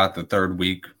this is about the third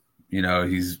week.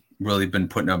 He's really been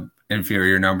putting up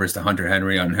inferior numbers to Hunter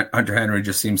Henry. Hunter Henry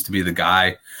just seems to be the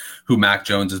guy who Mac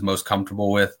Jones is most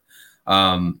comfortable with.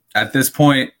 At this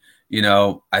point,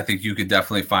 I think you could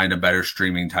definitely find a better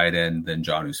streaming tight end than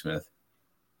Jonnu Smith.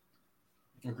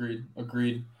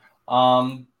 Agreed.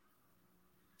 My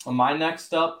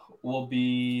next up will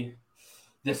be,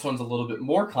 this one's a little bit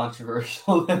more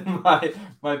controversial than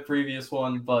my previous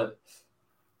one, but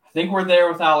I think we're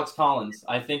there with Alex Collins.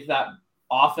 I think that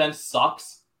offense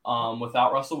sucks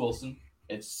without Russell Wilson.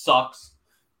 It sucks,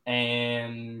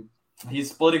 and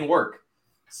he's splitting work.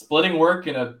 Splitting work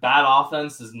in a bad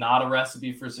offense is not a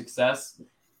recipe for success.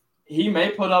 He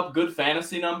may put up good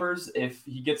fantasy numbers if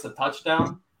he gets a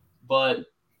touchdown, but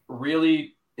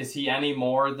really, is he any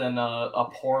more than a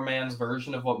poor man's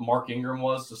version of what Mark Ingram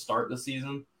was to start the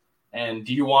season? And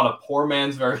do you want a poor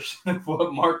man's version of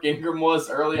what Mark Ingram was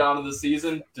early on in the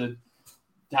season to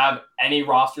have any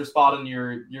roster spot in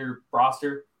your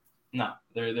roster? No,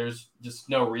 there's just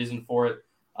no reason for it.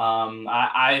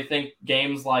 I think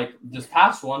games like this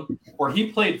past one where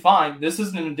he played fine. This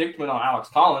isn't an indictment on Alex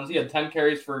Collins. He had 10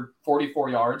 carries for 44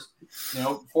 yards,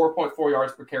 4.4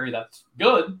 yards per carry. That's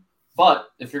good. But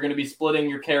if you're going to be splitting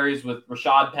your carries with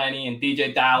Rashad Penny and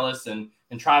DJ Dallas and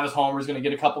Travis Homer's going to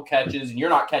get a couple catches and you're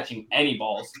not catching any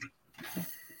balls,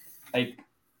 like,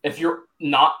 if you're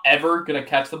not ever going to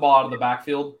catch the ball out of the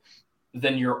backfield,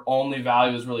 then your only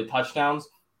value is really touchdowns.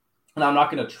 And I'm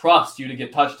not going to trust you to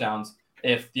get touchdowns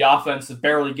if the offense is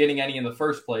barely getting any in the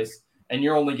first place and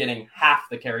you're only getting half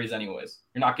the carries anyways.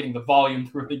 You're not getting the volume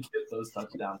to really get those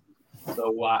touchdowns.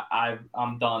 So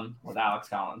I'm done with Alex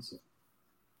Collins.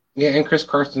 Yeah, and Chris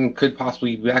Carson could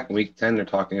possibly be back in Week 10 they're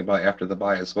talking about after the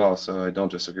bye as well, so I don't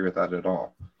disagree with that at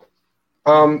all.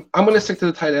 I'm going to stick to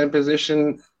the tight end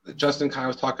position. Justin kind of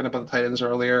was talking about the tight ends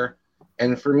earlier.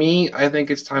 And for me, I think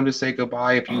it's time to say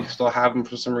goodbye if you still have him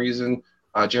for some reason.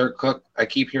 Jared Cook, I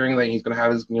keep hearing that he's going to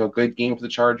have his good game for the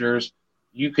Chargers.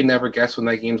 You can never guess when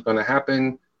that game's going to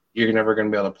happen. You're never going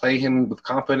to be able to play him with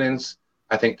confidence.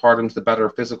 I think Parham's the better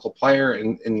physical player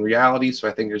in reality, so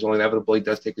I think there's only inevitable he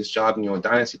does take his job in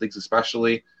dynasty leagues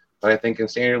especially. But I think in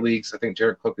standard leagues, I think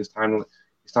Jared Cook his time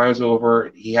is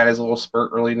over. He had his little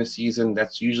spurt early in the season.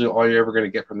 That's usually all you're ever going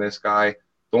to get from this guy.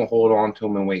 Don't hold on to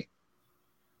him and wait.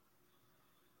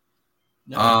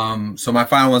 So my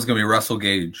final one's going to be Russell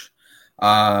Gage.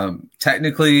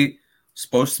 Technically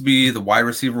supposed to be the wide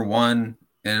receiver 1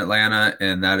 in Atlanta,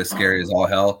 and that is scary as all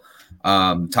hell.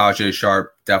 Tajay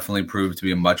Sharp definitely proved to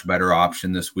be a much better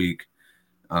option this week.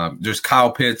 There's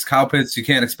Kyle Pitts. Kyle Pitts, you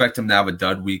can't expect him to have a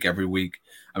dud week every week.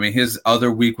 I mean, his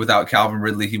other week without Calvin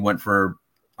Ridley, he went for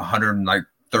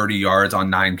 130 yards on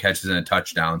 9 catches and a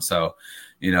touchdown. So,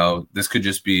 this could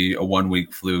just be a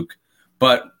 1-week fluke.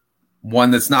 But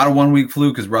one that's not a 1-week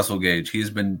fluke is Russell Gage. He's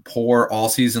been poor all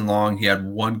season long. He had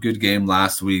one good game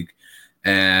last week.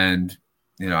 And,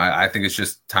 I think it's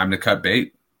just time to cut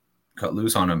bait, cut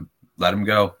loose on him, let him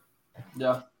go.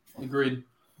 Yeah, agreed.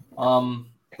 My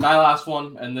last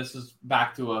one, and this is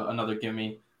back to another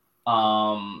gimme.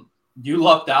 You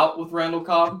lucked out with Randall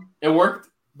Cobb. It worked,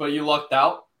 but you lucked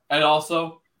out. And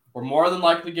also, we're more than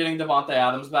likely getting Devontae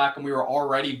Adams back, and we were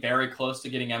already very close to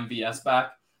getting MVS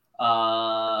back.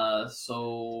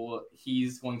 So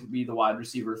he's going to be the wide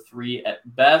receiver 3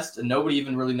 at best, and nobody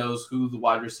even really knows who the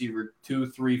wide receiver 2,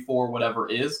 3, 4, whatever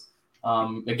is.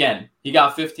 Again, he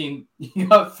got 15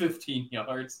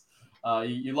 yards.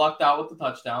 You lucked out with the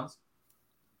touchdowns.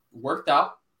 Worked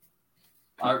out.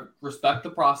 I respect the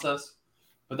process,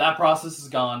 but that process is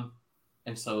gone,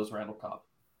 and so is Randall Cobb.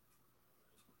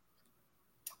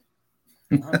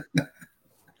 All right.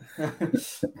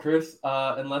 Chris,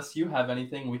 unless you have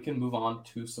anything, we can move on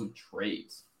to some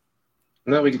trades.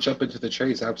 No, we can jump into the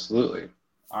trades. Absolutely.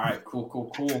 All right, cool.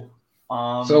 Go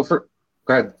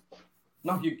ahead.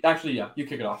 No, you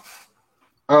kick it off.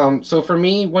 So for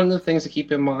me, one of the things to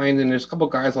keep in mind, and there's a couple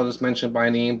guys I'll just mention by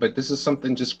name, but this is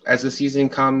something just as the season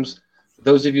comes.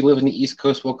 Those of you who live in the East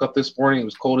Coast woke up this morning. It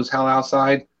was cold as hell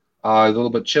outside, a little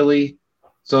bit chilly.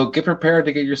 So get prepared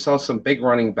to get yourself some big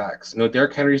running backs.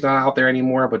 Derrick Henry's not out there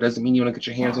anymore, but doesn't mean you want to get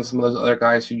your hands on some of those other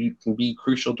guys who can be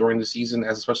crucial during the season,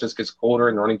 especially as it gets colder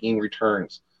and the running game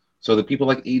returns. So the people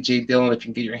like A.J. Dillon, if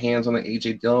you can get your hands on the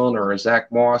A.J. Dillon or a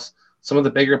Zach Moss, some of the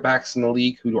bigger backs in the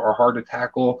league who are hard to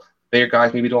tackle, bigger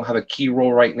guys maybe don't have a key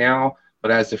role right now,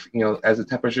 but as the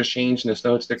temperatures change and the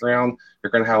snow hits the ground, they're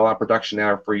going to have a lot of production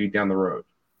now for you down the road.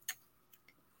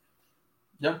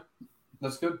 Yeah,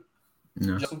 that's good.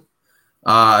 Yeah.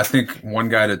 I think one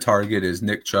guy to target is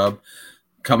Nick Chubb,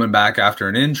 coming back after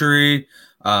an injury.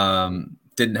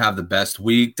 Didn't have the best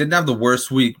week, didn't have the worst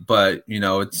week, but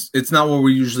it's not what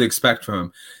we usually expect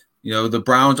from him. The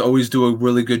Browns always do a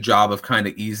really good job of kind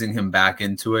of easing him back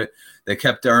into it. They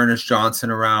kept Ernest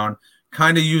Johnson around,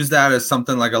 kind of used that as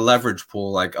something like a leverage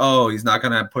pool, like, oh, he's not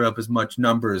going to put up as much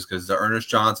numbers because the Ernest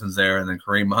Johnson's there and then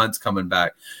Kareem Hunt's coming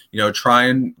back. Try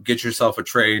and get yourself a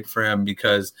trade for him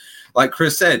because, like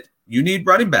Chris said, you need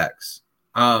running backs.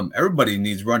 Everybody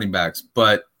needs running backs,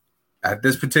 but at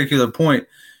this particular point,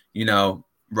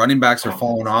 running backs are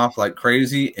falling off like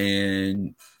crazy,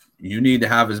 and you need to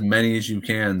have as many as you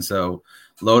can. So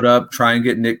load up, try and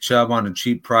get Nick Chubb on a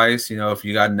cheap price. If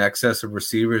you got an excess of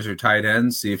receivers or tight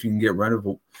ends, see if you can get rid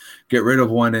of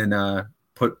one and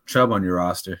put Chubb on your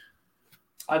roster.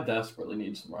 I desperately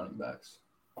need some running backs.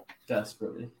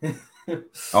 Desperately.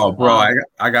 Oh, bro,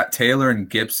 I got Taylor and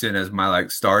Gibson as my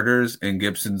starters, and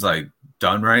Gibson's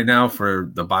done right now for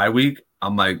the bye week.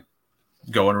 I'm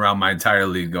going around my entire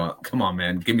league going, come on,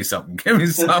 man, give me something.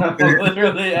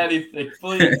 Literally anything,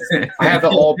 please. I have the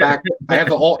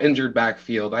all injured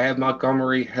backfield. I have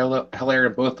Montgomery, Hilaire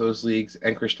in both those leagues,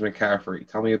 and Christian McCaffrey.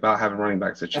 Tell me about having running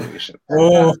back situation.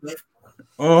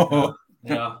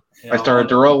 Yeah. I started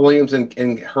Darrell Williams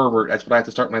and Herbert. That's what I have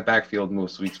to start my backfield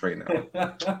most weeks right now.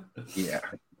 Yeah.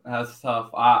 That's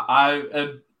tough.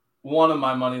 I one of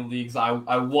my money leagues, I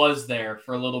was there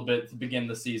for a little bit to begin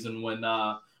the season when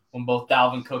both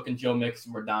Dalvin Cook and Joe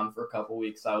Mixon were down for a couple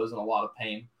weeks. I was in a lot of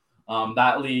pain.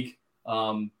 That league,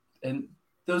 and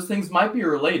those things might be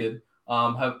related.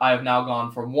 I have now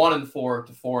gone from 1-4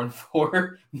 to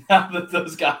 4-4 now that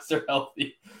those guys are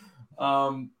healthy.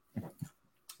 For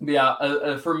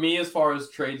me, as far as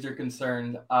trades are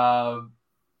concerned,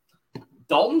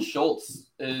 Dalton Schultz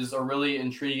is a really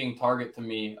intriguing target to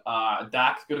me.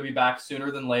 Dak's going to be back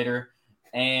sooner than later,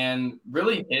 and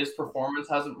really his performance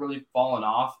hasn't really fallen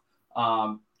off.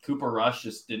 Cooper Rush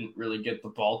just didn't really get the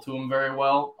ball to him very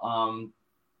well.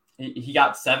 He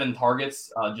got 7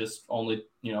 targets, just only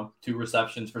 2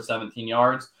 receptions for 17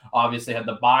 yards. Obviously had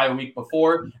the bye a week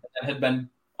before and had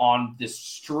been on this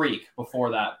streak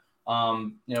before that.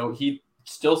 He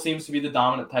still seems to be the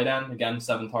dominant tight end. Again,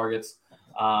 7 targets.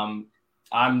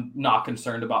 I'm not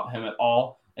concerned about him at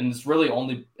all. And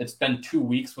it's been 2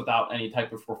 weeks without any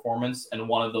type of performance, and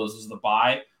one of those is the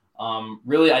bye.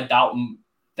 Really, I doubt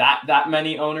that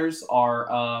many owners are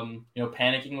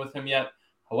panicking with him yet.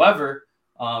 However,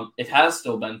 it has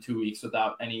still been 2 weeks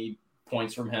without any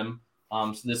points from him.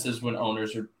 So this is when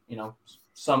owners are,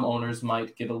 some owners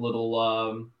might get a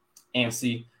little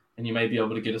antsy, and you may be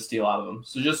able to get a steal out of them.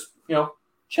 So just,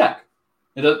 check.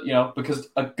 Because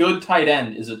a good tight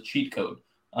end is a cheat code.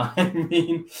 I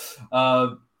mean,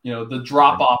 the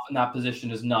drop off in that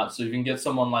position is nuts. So you can get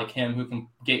someone like him who can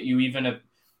get you, even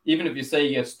if you say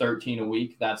he gets 13 a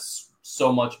week, that's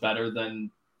so much better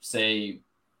than, say,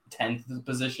 10th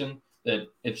position, that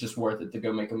it's just worth it to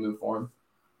go make a move for him.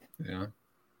 Yeah.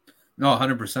 No,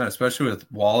 100%, especially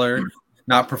with Waller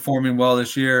not performing well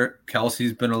this year.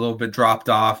 Kelsey's been a little bit dropped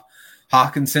off.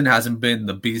 Hawkinson hasn't been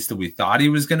the beast that we thought he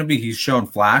was going to be. He's shown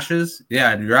flashes.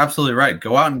 Yeah, and you're absolutely right.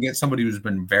 Go out and get somebody who's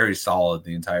been very solid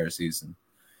the entire season.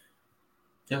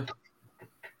 Yeah.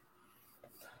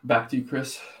 Back to you,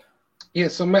 Chris. Yeah,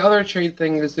 so my other trade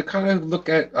thing is to kind of look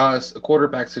at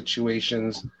quarterback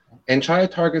situations and try to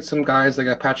target some guys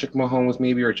like Patrick Mahomes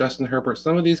maybe or Justin Herbert,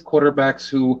 some of these quarterbacks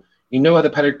who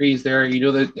the pedigree is there,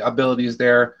 the ability is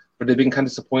there, but they've been kind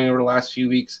of disappointing over the last few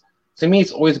weeks. To me,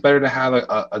 it's always better to have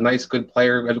a nice, good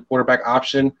player as a quarterback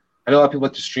option. I know a lot of people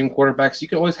like to stream quarterbacks. You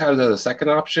can always have it as a second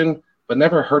option, but it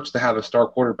never hurts to have a star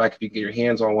quarterback if you get your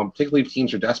hands on one, particularly if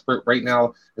teams are desperate right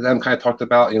now. As Adam kind of talked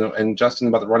about, and Justin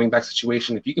about the running back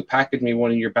situation. If you could package maybe one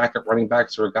of your backup running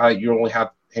backs or a guy you only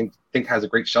think has a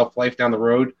great shelf life down the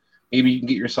road, maybe you can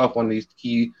get yourself one of these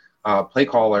key play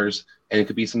callers, and it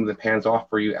could be some of the hands off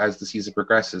for you as the season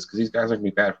progresses, because these guys are going to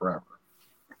be bad forever.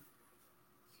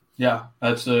 Yeah,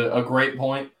 that's a great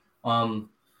point. A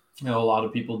lot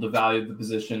of people devalue the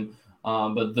position,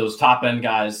 but those top end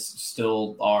guys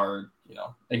still are,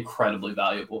 incredibly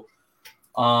valuable.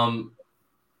 I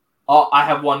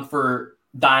have one for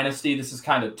Dynasty. This is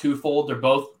kind of twofold. They're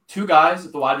both two guys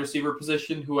at the wide receiver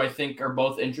position who I think are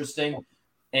both interesting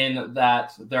in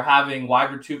that they're having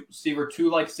wide receiver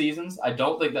 2-like seasons. I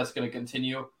don't think that's going to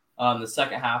continue in the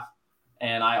second half.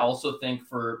 And I also think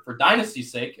for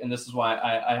Dynasty's sake, and this is why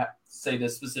I say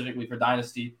this specifically for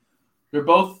Dynasty, they're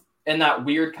both in that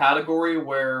weird category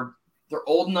where they're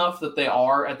old enough that they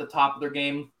are at the top of their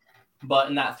game, but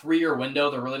in that 3-year window,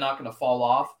 they're really not going to fall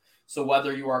off. So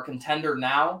whether you are a contender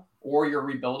now or you're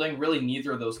rebuilding, really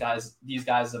neither of these guys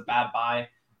is a bad buy.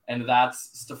 And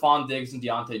that's Stephon Diggs and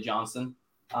Deontay Johnson.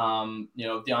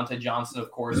 Deontay Johnson,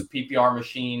 of course, PPR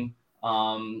machine.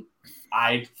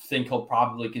 I think he'll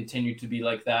probably continue to be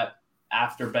like that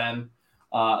after Ben.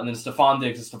 And then Stephon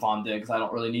Diggs is Stephon Diggs. I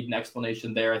don't really need an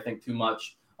explanation there, I think, too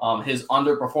much. His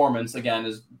underperformance, again,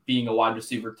 is being a wide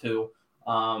receiver too.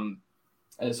 And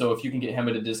so if you can get him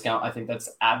at a discount, I think that's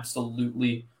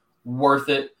absolutely worth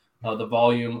it. The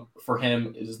volume for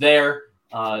him is there.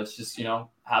 It's just,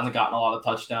 hasn't gotten a lot of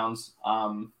touchdowns.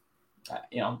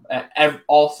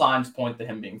 All signs point to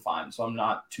him being fine. So I'm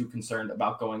not too concerned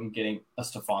about going and getting a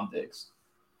Stephon Diggs.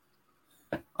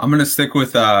 I'm going to stick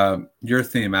with your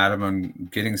theme, Adam, on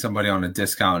getting somebody on a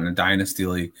discount in a dynasty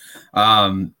league.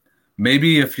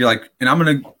 Maybe if you're like, and I'm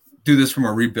going to do this from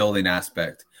a rebuilding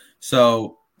aspect.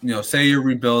 So, say you're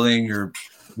rebuilding, you're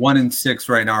 1-6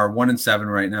 right now, or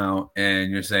 1-7 right now,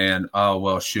 and you're saying, oh,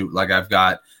 well, shoot, like I've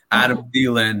got Adam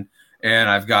Thielen and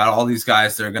I've got all these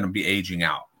guys that are going to be aging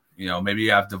out. Maybe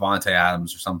you have Devontae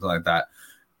Adams or something like that.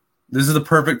 This is the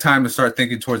perfect time to start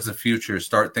thinking towards the future.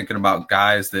 Start thinking about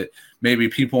guys that maybe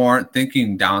people aren't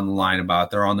thinking down the line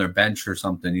about. They're on their bench or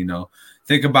something,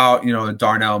 Think about, a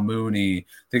Darnell Mooney.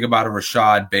 Think about a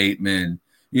Rashad Bateman.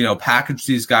 Package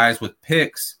these guys with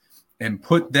picks and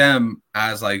put them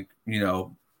as in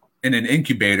an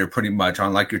incubator pretty much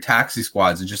on like your taxi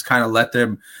squads and just kind of let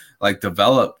them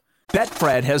develop.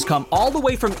 Betfred has come all the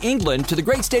way from England to the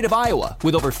great state of Iowa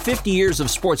with over 50 years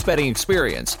of sports betting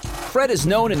experience. Fred is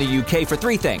known in the UK for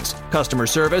 3 things: customer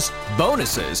service,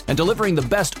 bonuses, and delivering the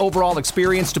best overall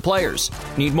experience to players.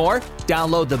 Need more?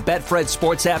 Download the Betfred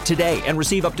Sports app today and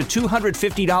receive up to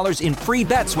 $250 in free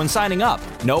bets when signing up.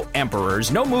 No emperors,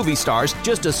 no movie stars,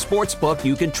 just a sports book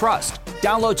you can trust.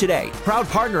 Download today. Proud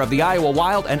partner of the Iowa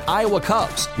Wild and Iowa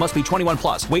Cubs. Must be 21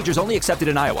 plus. Wagers only accepted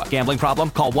in Iowa. Gambling problem?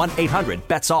 Call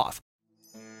 1-800-BETS-OFF.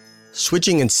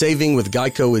 Switching and saving with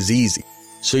Geico is easy,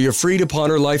 so you're free to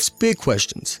ponder life's big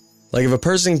questions. Like if a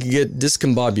person can get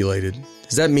discombobulated,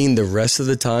 does that mean the rest of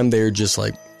the time they're just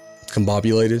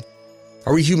combobulated?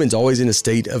 Are we humans always in a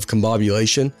state of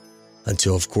combobulation?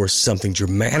 Until, of course, something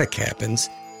dramatic happens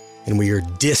and we are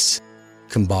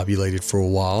discombobulated for a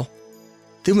while.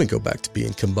 Then we go back to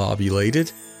being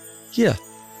combobulated. Yeah,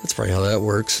 that's probably how that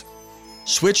works.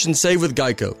 Switch and save with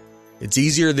Geico. It's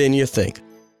easier than you think.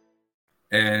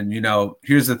 And,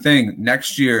 here's the thing.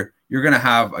 Next year, you're going to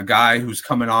have a guy who's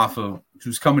coming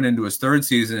into his 3rd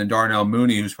season, and Darnell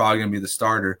Mooney, who's probably going to be the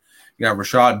starter. You got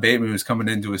Rashad Bateman, who's coming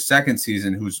into his 2nd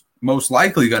season, who's most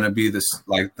likely going to be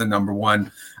the number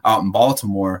 1 out in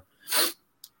Baltimore.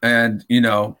 And,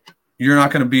 you're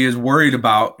not going to be as worried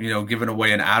about, giving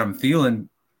away an Adam Thielen,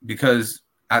 because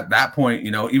at that point,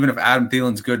 even if Adam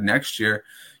Thielen's good next year,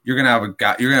 you're going to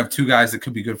have 2 guys that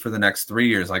could be good for the next 3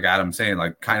 years, like Adam's saying,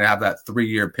 kind of have that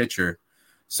 3-year picture.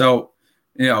 So,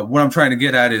 what I'm trying to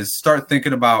get at is start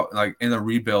thinking about, in the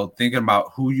rebuild, thinking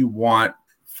about who you want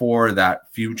for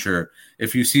that future.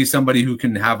 If you see somebody who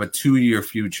can have a 2-year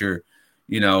future,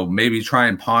 maybe try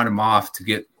and pawn him off to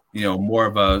get, more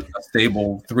of a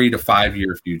stable 3 to 5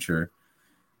 year future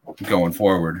going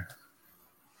forward.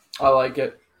 I like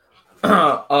it. We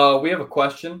have a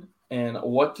question. And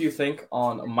what do you think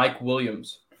on Mike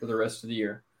Williams for the rest of the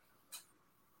year?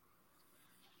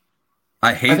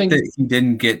 I think that he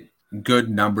didn't get good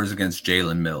numbers against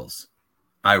Jalen Mills.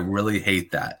 I really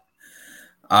hate that.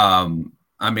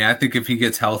 I think if he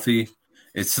gets healthy,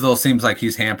 it still seems like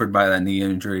he's hampered by that knee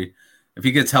injury. If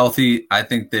he gets healthy, I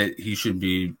think that he should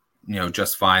be,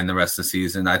 just fine the rest of the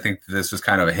season. I think this was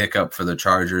kind of a hiccup for the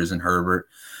Chargers and Herbert.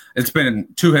 It's been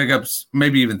 2 hiccups,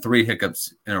 maybe even 3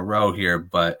 hiccups in a row here,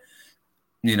 but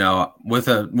with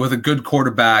a good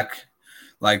quarterback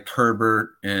like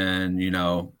Herbert and,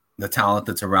 the talent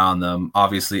that's around them,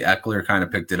 obviously Eckler kind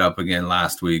of picked it up again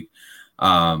last week.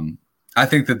 I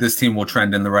think that this team will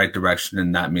trend in the right direction,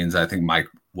 and that means I think Mike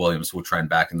Williams will trend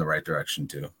back in the right direction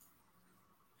too.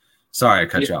 Sorry, I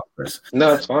cut you off, Chris.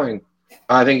 No, it's fine.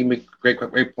 I think you make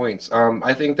great points.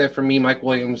 I think that for me, Mike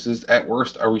Williams is at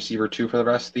worst a receiver 2 for the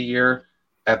rest of the year.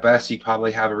 At best, you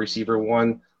probably have a receiver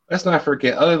 1. Let's not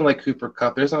forget, other than like Cooper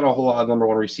Kupp, there's not a whole lot of number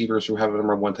 1 receivers who have a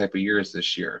number 1 type of years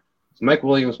this year. So Mike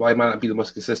Williams, while he might not be the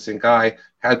most consistent guy,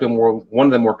 has been one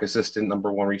of the more consistent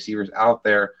number 1 receivers out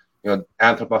there. Adam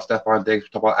talked about Stephon Diggs,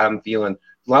 talked about Adam Thielen.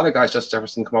 A lot of guys, Justin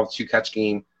Jefferson, come off the 2-catch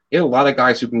game. You have a lot of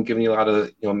guys who've been giving you a lot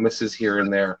of misses here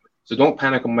and there. So don't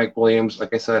panic on Mike Williams.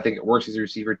 Like I said, I think it works as a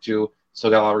receiver 2.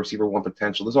 Still got a lot of receiver 1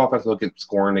 potential. This offense will get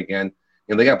scoring again.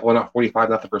 They got blown out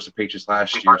 45-0 versus the Patriots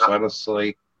last year. So I don't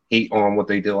necessarily hate on what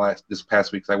they did this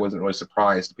past week because I wasn't really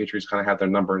surprised. The Patriots kind of had their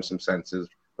number in some senses.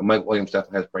 But Mike Williams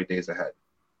definitely has bright days ahead.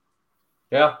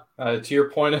 Yeah, to your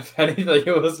point, if anything,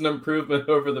 it was an improvement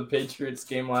over the Patriots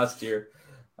game last year.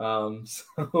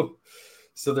 So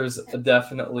there's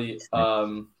definitely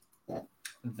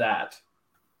that.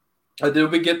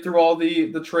 Did we get through all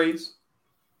the trades?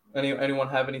 Anyone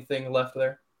have anything left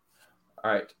there?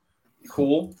 All right,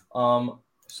 cool.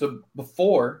 So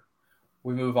before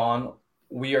we move on,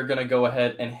 we are going to go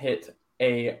ahead and hit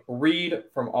a read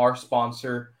from our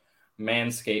sponsor,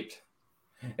 Manscaped.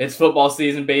 It's football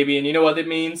season, baby, and you know what it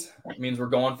means? It means we're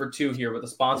going for 2 here with the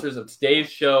sponsors of today's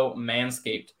show,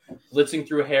 Manscaped. Blitzing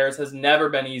through hairs has never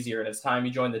been easier, and it's time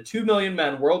you join the 2 million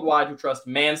men worldwide who trust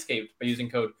Manscaped by using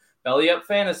code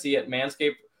BELLYUPFANTASY at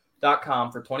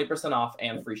manscaped.com for 20% off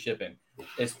and free shipping.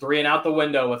 It's 3 and out the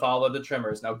window with all of the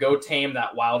trimmers. Now go tame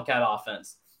that Wildcat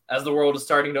offense. As the world is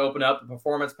starting to open up, the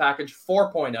Performance Package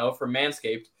 4.0 from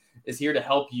Manscaped is here to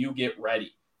help you get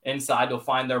ready. Inside, you'll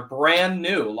find their brand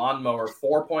new Lawnmower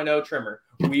 4.0 trimmer,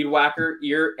 Weed Whacker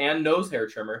ear and nose hair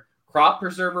trimmer, Crop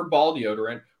Preserver ball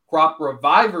deodorant, Crop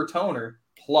Reviver toner,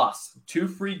 plus 2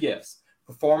 free gifts,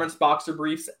 Performance Boxer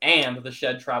Briefs, and the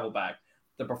Shed Travel Bag.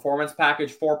 The Performance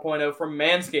Package 4.0 from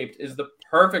Manscaped is the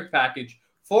perfect package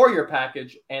for your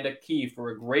package and a key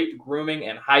for a great grooming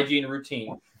and hygiene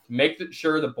routine. Make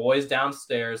sure the boys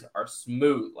downstairs are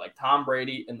smooth like Tom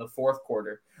Brady in the 4th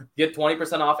quarter. Get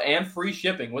 20% off and free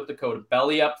shipping with the code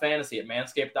BELLYUPFANTASY at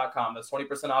manscaped.com. That's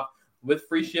 20% off with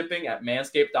free shipping at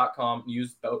manscaped.com.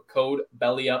 Use code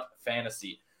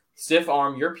BELLYUPFANTASY. Stiff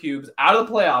arm your pubes out of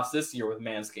the playoffs this year with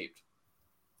Manscaped.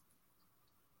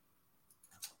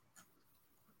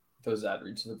 Those ad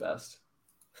reads are the best.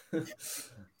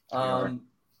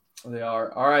 They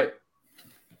are. All right.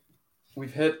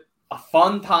 We've hit a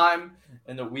fun time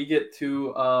and that we get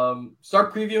to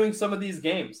start previewing some of these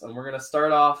games. And we're going to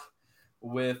start off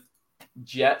with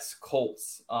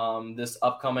Jets-Colts, this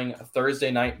upcoming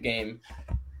Thursday night game.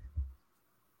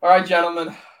 All right,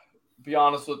 gentlemen, be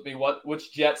honest with me.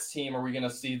 Which Jets team are we going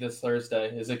to see this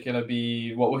Thursday? Is it going to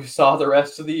be what we saw the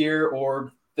rest of the year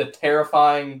or the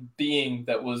terrifying being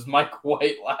that was Mike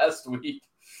White last week?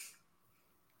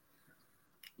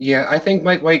 Yeah, I think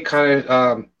Mike White kind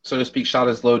of, so to speak, shot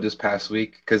his load this past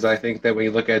week because I think that when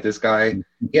you look at this guy,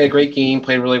 he had a great game,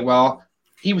 played really well.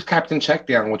 He was captain check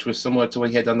down, which was similar to what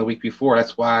he had done the week before.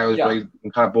 That's why I was really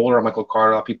kind of bolder on Michael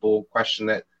Carter. A lot of people question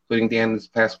that, including Dan this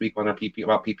past week on our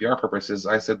about PPR purposes.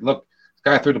 I said, look, this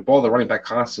guy threw the ball to the running back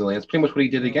constantly. It's pretty much what he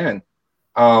did again.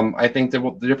 I think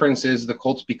the difference is the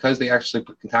Colts, because they actually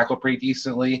can tackle pretty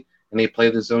decently and they play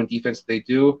the zone defense they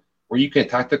do, where you can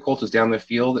attack the Colts is down the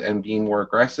field and being more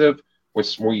aggressive.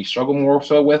 Where you struggle more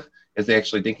so with is they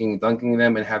actually dunking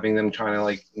them and having them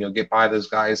trying to get by those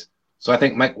guys. So I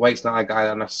think Mike White's not a guy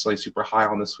that I'm necessarily super high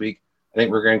on this week. I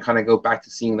think we're going to kind of go back to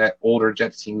seeing that older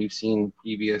Jets team we've seen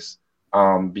previous,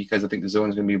 because I think the zone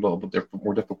is going to be a little bit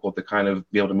more difficult to kind of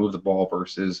be able to move the ball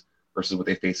versus what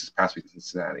they faced this past week in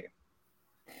Cincinnati.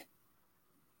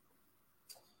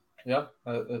 Yeah,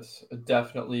 that's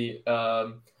definitely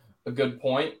a good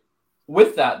point.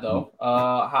 With that, though,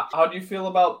 how do you feel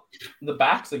about the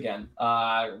backs again?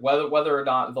 Whether or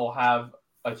not they'll have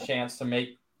a chance to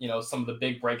make some of the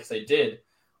big breaks they did,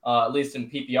 at least in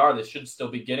PPR, they should still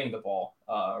be getting the ball,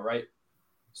 right?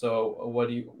 So, what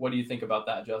do you think about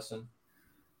that, Justin?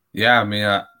 Yeah, I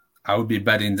mean, I would be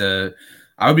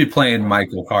playing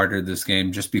Michael Carter this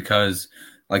game just because,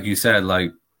 like you said,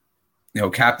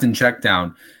 captain check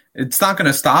down. It's not going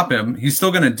to stop him. He's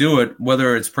still going to do it,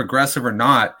 whether it's progressive or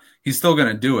not. He's still going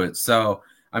to do it. So,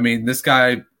 I mean, this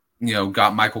guy,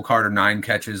 got Michael Carter 9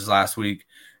 catches last week.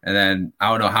 And then I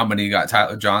don't know how many he got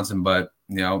Tyler Johnson, but,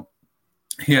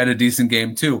 he had a decent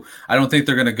game too. I don't think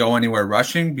they're going to go anywhere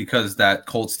rushing because that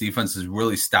Colts defense is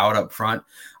really stout up front.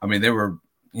 I mean, they were,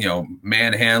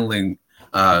 manhandling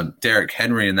Derrick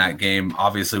Henry in that game.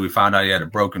 Obviously, we found out he had a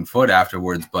broken foot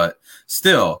afterwards, but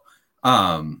still,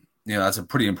 that's a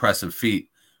pretty impressive feat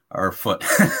or foot.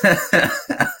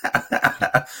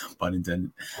 Pun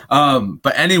intended.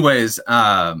 But anyways,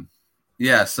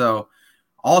 yeah. So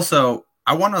also,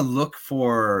 I want to look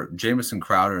for Jamison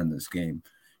Crowder in this game.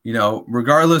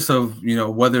 Regardless of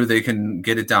whether they can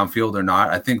get it downfield or not,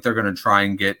 I think they're going to try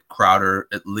and get Crowder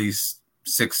at least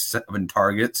 6-7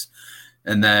 targets,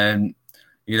 and then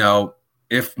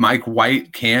if Mike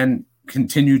White can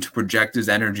continue to project his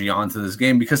energy onto this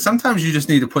game, because sometimes you just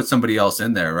need to put somebody else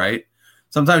in there, right?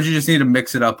 Sometimes you just need to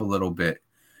mix it up a little bit.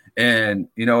 And,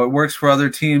 it works for other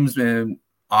teams. And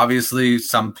obviously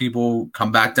some people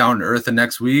come back down to earth the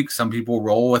next week. Some people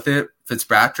roll with it,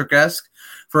 Fitzpatrick-esque,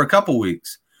 for a couple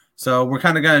weeks. So we're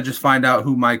kind of going to just find out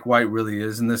who Mike White really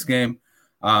is in this game.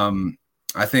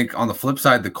 I think on the flip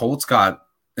side, the Colts got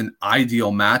an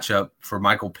ideal matchup for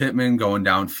Michael Pittman going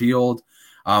downfield.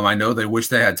 I know they wish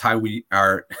they had Tyree.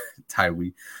 I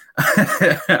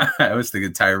was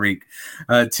thinking Tyreek,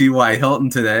 T.Y. Hilton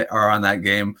today or on that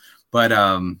game. But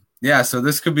yeah, so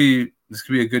this could be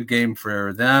a good game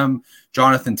for them.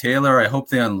 Jonathan Taylor, I hope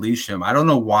they unleash him. I don't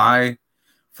know why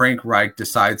Frank Reich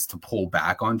decides to pull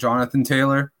back on Jonathan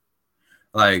Taylor.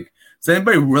 Like, does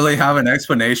anybody really have an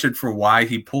explanation for why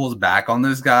he pulls back on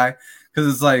this guy?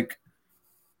 Because it's like,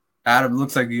 Adam,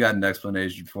 looks like you got an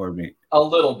explanation for me. A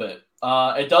little bit.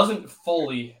 It doesn't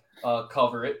fully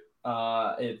cover it.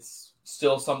 It's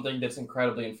still something that's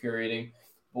incredibly infuriating.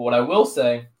 But what I will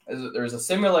say is that there's a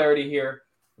similarity here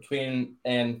between,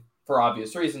 and for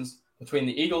obvious reasons, between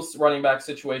the Eagles running back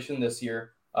situation this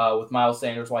year with Miles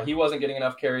Sanders, why he wasn't getting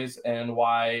enough carries, and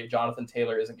why Jonathan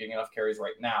Taylor isn't getting enough carries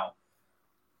right now.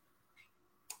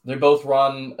 They both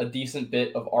run a decent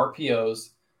bit of RPOs,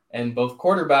 and both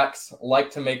quarterbacks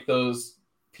like to make those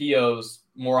POs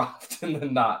more often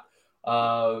than not.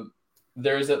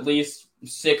 There's at least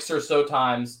 6 or so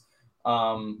times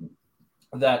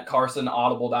that Carson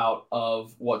audibled out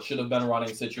of what should have been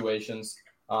running situations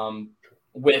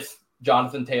with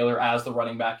Jonathan Taylor as the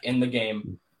running back in the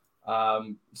game.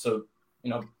 So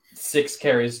 6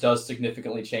 carries does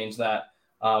significantly change that.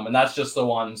 And that's just the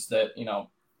ones that,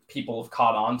 people have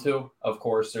caught on to. Of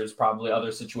course, there's probably other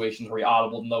situations where he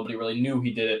audibled and nobody really knew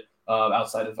he did it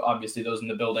outside of obviously those in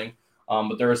the building.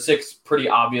 But there are 6 pretty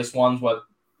obvious ones,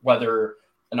 whether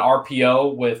an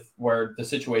RPO with where the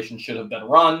situation should have been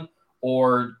run,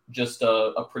 or just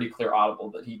a pretty clear audible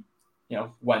that he,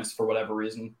 Wentz, for whatever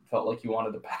reason, felt like he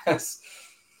wanted to pass.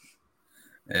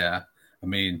 Yeah. I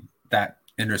mean, that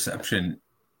interception,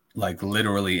 like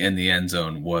literally in the end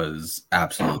zone, was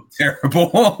absolutely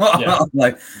terrible. Yeah.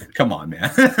 Like, come on,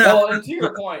 man. Well, and to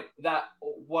your point, that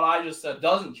what I just said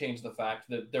doesn't change the fact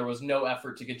that there was no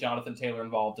effort to get Jonathan Taylor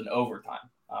involved in overtime.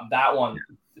 That one,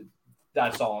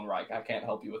 that's all on Reich. I can't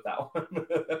help you with that one.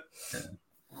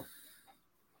 Yeah.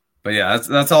 But yeah,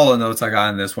 that's all the notes I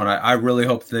got in this one. I really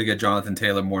hope they get Jonathan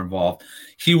Taylor more involved.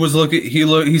 He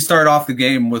started off the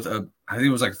game with I think it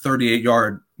was like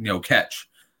 38-yard, catch.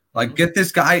 Like, get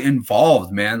this guy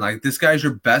involved, man. Like, this guy's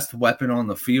your best weapon on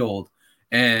the field,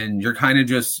 and you're kind of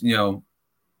just,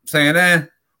 saying,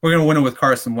 we're gonna win it with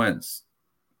Carson Wentz.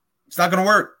 It's not gonna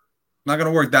work. Not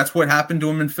gonna work. That's what happened to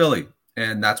him in Philly,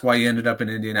 and that's why he ended up in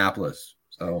Indianapolis.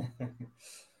 So,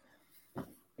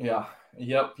 yeah.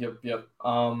 Yep.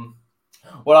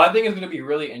 What I think is going to be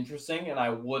really interesting, and I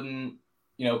wouldn't,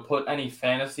 put any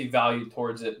fantasy value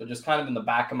towards it, but just kind of in the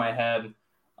back of my head,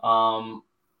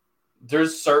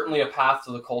 there's certainly a path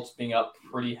to the Colts being up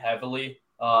pretty heavily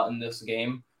in this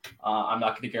game. I'm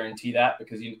not going to guarantee that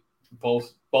because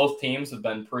both teams have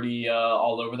been pretty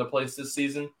all over the place this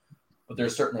season, but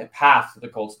there's certainly a path to the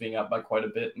Colts being up by quite a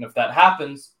bit. And if that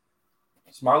happens,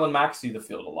 does Marlon Mack see the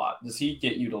field a lot? Does he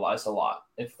get utilized a lot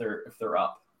if they're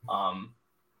up?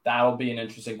 That'll be an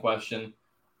interesting question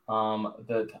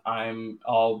that I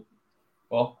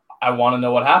want to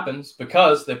know what happens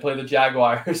because they play the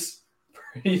Jaguars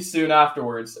pretty soon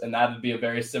afterwards, and that would be a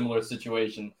very similar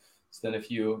situation. So then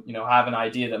if you have an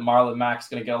idea that Marlon Mack's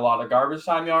going to get a lot of garbage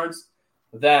time yards,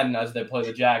 then as they play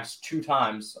the Jags 2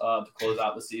 times to close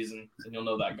out the season, then you'll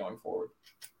know that going forward.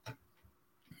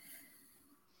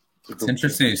 It's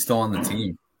interesting he's still on the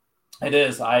team. It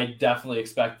is. I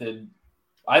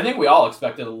think we all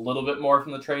expected a little bit more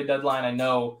from the trade deadline. I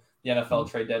know the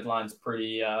NFL trade deadline's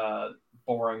pretty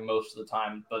boring most of the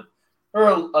time, but there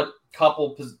are a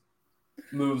couple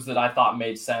moves that I thought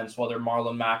made sense, whether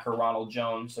Marlon Mack or Ronald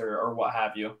Jones or what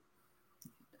have you.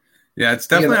 Yeah, it's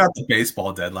definitely not the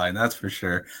baseball deadline, that's for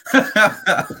sure.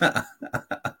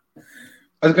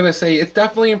 I was going to say, it's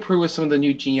definitely improved with some of the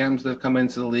new GMs that have come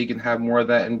into the league and have more of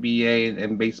that NBA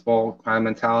and baseball kind of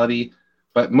mentality.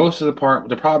 But most of the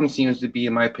problem seems to be,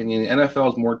 in my opinion, the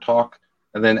NFL is more talk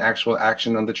than actual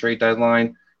action on the trade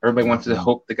deadline. Everybody wants to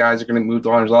hope the guys are going to move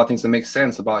on. There's a lot of things that make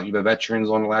sense about veterans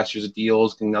on the last year's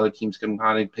deals, and other teams can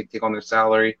kind of take on their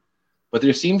salary. But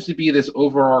there seems to be this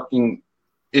overarching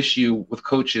issue with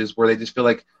coaches where they just feel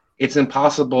like it's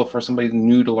impossible for somebody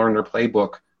new to learn their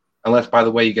playbook unless, by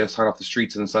the way, you get a sign off the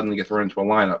streets and then suddenly get thrown into a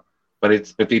lineup. But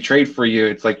if they trade for you,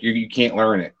 it's like you can't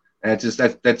learn it. And it's just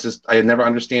that's just I never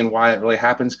understand why it really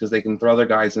happens, because they can throw other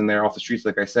guys in there off the streets,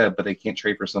 like I said, but they can't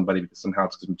trade for somebody because somehow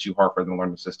it's going to be too hard for them to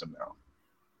learn the system now.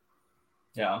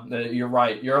 Yeah, you're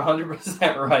right. You're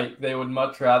 100% right. They would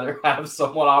much rather have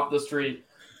someone off the street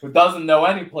who doesn't know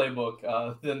any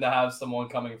playbook than to have someone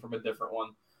coming from a different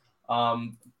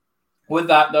one. With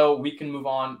that, though, we can move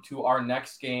on to our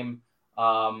next game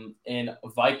in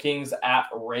Vikings at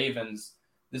Ravens.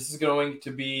 This is going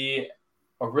to be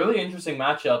a really interesting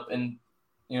matchup, and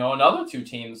another two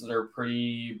teams that are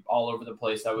pretty all over the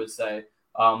place, I would say.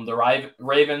 The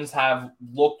Ravens have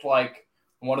looked like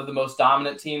one of the most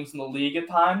dominant teams in the league at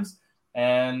times,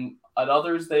 and at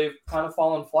others they've kind of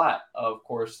fallen flat. Of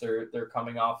course, they're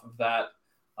coming off of that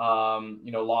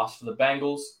loss to the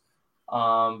Bengals,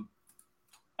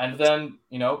 and then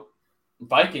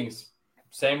Vikings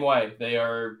same way. They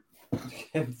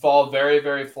can fall very,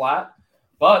 very flat,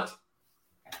 but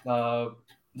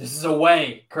this is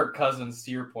away, Kirk Cousins,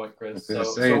 to your point, Chris.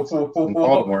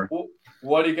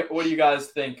 What do you guys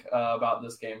think about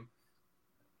this game?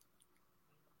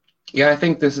 Yeah, I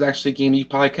think this is actually a game you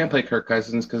probably can play Kirk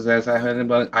Cousins, because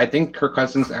I think Kirk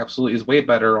Cousins absolutely is way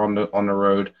better on the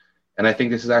road, and I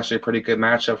think this is actually a pretty good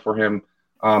matchup for him.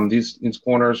 These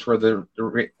corners for the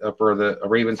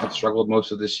Ravens have struggled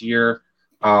most of this year,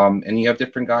 and you have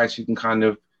different guys who can kind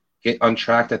of get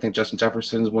untracked. I think Justin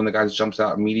Jefferson is one of the guys who jumps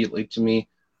out immediately to me.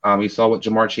 You saw what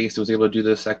Jamar Chase was able to do to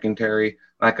the secondary.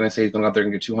 I'm not going to say he's going out there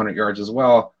and get 200 yards as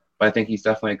well, but I think he's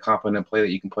definitely a competent play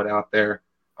that you can put out there.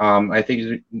 I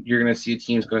think you're going to see a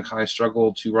team's going to kind of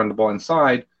struggle to run the ball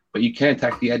inside, but you can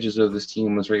attack the edges of this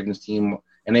Ravens team,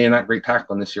 and they are not great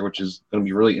tackling this year, which is going to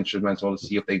be really instrumental to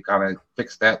see if they kind of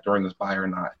fix that during this bye or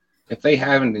not. If they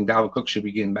haven't, then Dalvin Cook should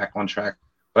be getting back on track.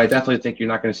 But I definitely think you're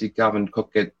not going to see Dalvin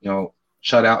Cook get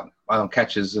shut out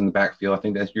catches in the backfield. I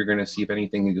think that you're going to see, if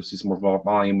anything, you'll see some more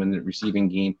volume in the receiving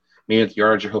game. Maybe the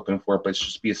yards you're hoping for, but it's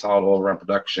just be a solid all-around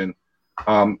production.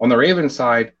 On the Ravens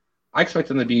side, I expect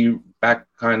them to be back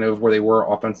kind of where they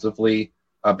were offensively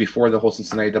before the whole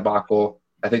Cincinnati debacle.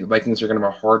 I think the Vikings are going to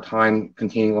have a hard time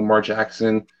containing Lamar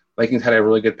Jackson. Vikings had a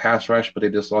really good pass rush, but they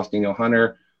just lost Daniel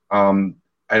Hunter. I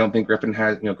don't think Griffin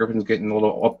has, Griffin's getting a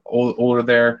little older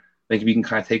there. I think if you can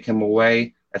kind of take him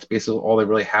away, that's basically all they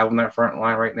really have on that front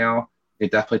line right now. They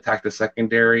definitely attack the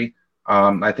secondary.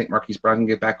 I think Marquise Brown can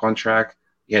get back on track.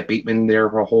 You have Bateman there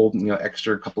for a whole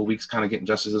extra couple of weeks, kind of getting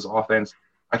just as his offense.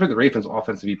 I think the Ravens'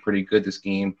 offense to be pretty good this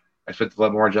game. I think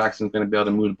Lamar Jackson's going to be able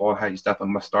to move the ball how he's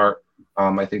definitely must start.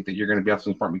 I think that you're going to be able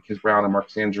to start Marquise Brown and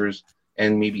Marcus Andrews,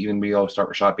 and maybe even be able to start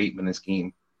Rashad Bateman this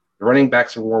game. The running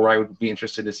backs are where I would be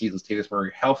interested to see. Is Latavius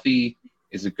Murray healthy?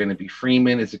 Is it going to be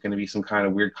Freeman? Is it going to be some kind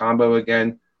of weird combo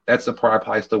again? That's the part I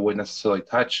probably still wouldn't necessarily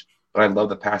touch, but I love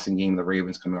the passing game of the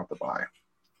Ravens coming off the bye.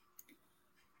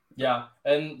 Yeah,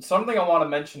 and something I want to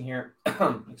mention here,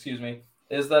 excuse me,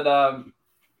 is that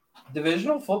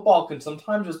divisional football can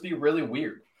sometimes just be really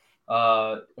weird.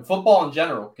 Football in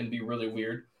general can be really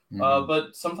weird,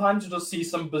 but sometimes you'll just see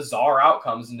some bizarre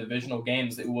outcomes in divisional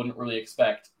games that you wouldn't really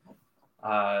expect.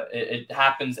 It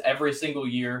happens every single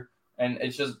year, and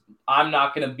it's just I'm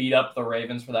not going to beat up the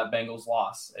Ravens for that Bengals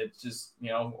loss. It's just,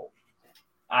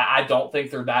 I don't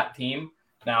think they're that team.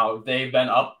 Now, they've been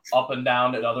up and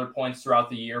down at other points throughout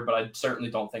the year, but I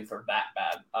certainly don't think they're that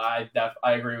bad.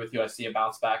 I agree with you. I see a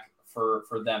bounce back for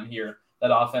them here.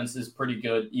 That offense is pretty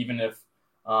good, even if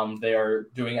they are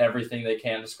doing everything they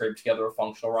can to scrape together a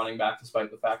functional running back, despite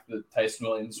the fact that Tyson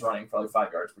Williams is running for like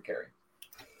 5 yards per carry.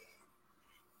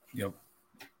 Yep.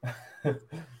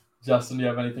 Justin, do you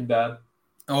have anything to add?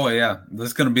 Oh, yeah. This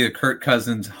is going to be a Kirk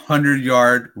Cousins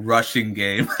 100-yard rushing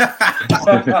game.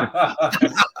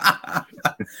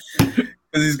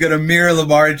 Because he's going to mirror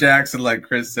Lamar Jackson, like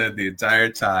Chris said, the entire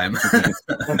time.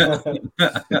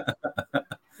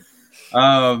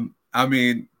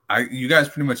 You guys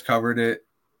pretty much covered it.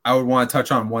 I would want to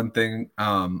touch on one thing.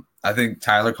 I think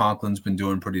Tyler Conklin's been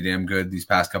doing pretty damn good these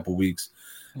past couple weeks.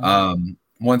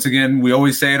 Once again, we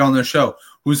always say it on the show.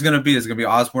 Who's going to be? It's going to be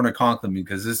Osborne or Conklin,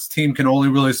 because this team can only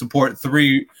really support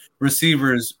 3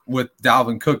 receivers, with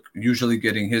Dalvin Cook usually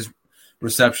getting his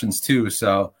receptions too.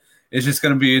 So it's just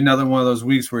going to be another one of those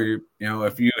weeks where,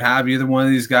 if you have either one of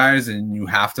these guys and you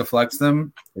have to flex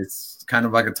them, it's kind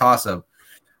of like a toss-up.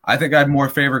 I think I'd more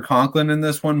favor Conklin in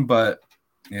this one, but,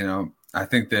 I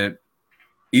think that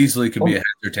easily could be a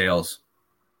heads or tails.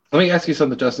 Let me ask you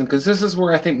something, Justin, because this is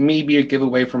where I think maybe a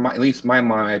giveaway from at least my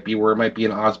mind might be where it might be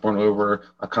an Osborne over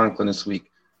a Conklin this week.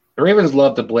 The Ravens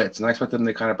love the blitz, and I expect them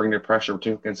to kind of bring their pressure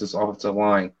against this offensive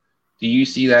line. Do you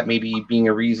see that maybe being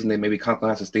a reason that maybe Conklin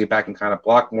has to stay back and kind of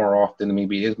block more often, and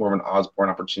maybe it is more of an Osborne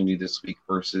opportunity this week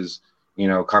versus,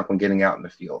 Conklin getting out in the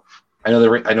field? I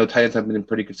know tight ends have been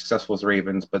pretty successful as the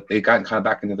Ravens, but they've gotten kind of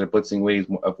back into their blitzing ways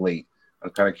of late. I'm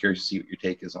kind of curious to see what your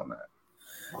take is on that.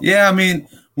 Yeah, I mean,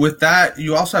 with that,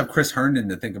 you also have Chris Herndon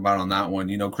to think about on that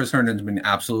one. Chris Herndon's been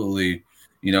absolutely,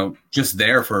 just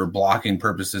there for blocking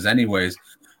purposes anyways.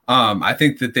 I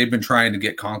think that they've been trying to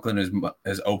get Conklin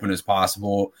as open as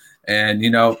possible. And,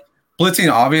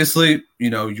 blitzing, obviously,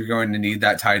 you're going to need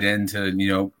that tight end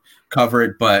to, cover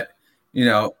it. But,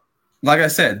 like I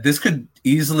said, this could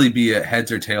easily be a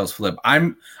heads or tails flip.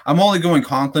 I'm only going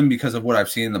Conklin because of what I've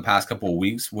seen in the past couple of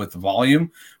weeks with volume.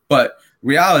 But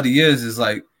reality is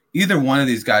like either one of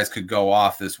these guys could go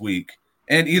off this week,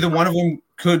 and either one of them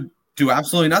could do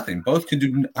absolutely nothing. Both could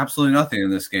do absolutely nothing in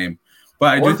this game.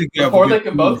 But I do think they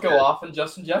can both go off, and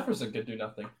Justin Jefferson could do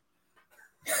nothing.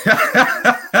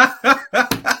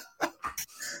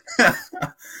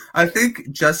 I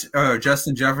think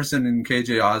Justin Jefferson and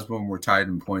KJ Osborne were tied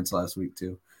in points last week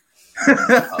too.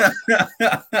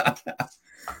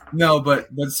 No, but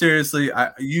seriously,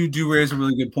 you do raise a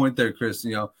really good point there, Chris.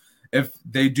 If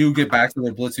they do get back to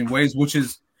their blitzing ways, which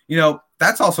is,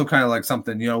 that's also kind of like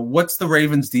something, what's the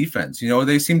Ravens defense?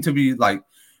 They seem to be like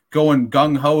going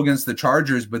gung-ho against the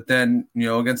Chargers, but then,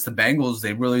 against the Bengals,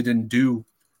 they really didn't do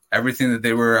everything that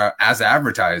they were as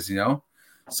advertised,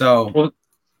 So well,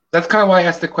 that's kind of why I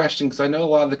asked the question, because I know a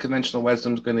lot of the conventional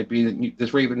wisdom is going to be that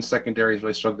this Ravens secondary is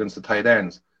really struggling against the tight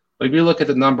ends. But if you look at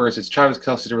the numbers, it's Travis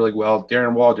Kelce did really well,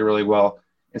 Darren Waller did really well,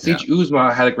 and Sage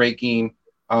Uzma had a great game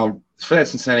for that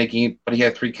Cincinnati game, but he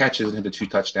had 3 catches and hit the 2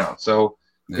 touchdowns. So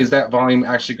is that volume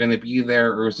actually going to be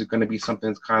there, or is it going to be something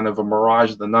that's kind of a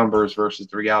mirage of the numbers versus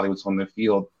the reality of what's on the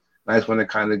field? And I just want to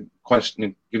kind of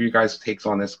give you guys takes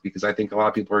on this, because I think a lot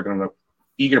of people are going to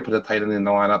eager to put a tight end in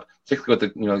the lineup,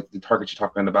 particularly with the targets you're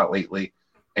talking about lately,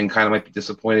 and kind of might be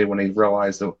disappointed when they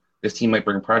realize that this team might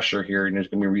bring pressure here, and there's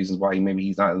going to be reasons why maybe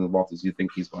he's not as involved as you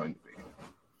think he's going to be.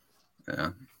 Yeah.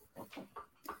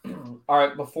 All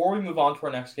right, before we move on to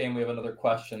our next game, we have another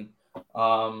question.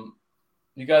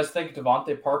 You guys think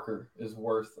Devontae Parker is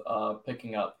worth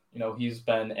picking up? He's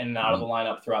been in and out of the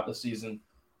lineup throughout the season,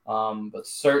 but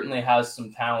certainly has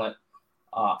some talent.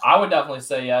 I would definitely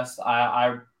say yes.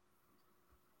 I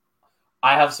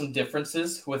have some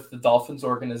differences with the Dolphins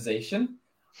organization.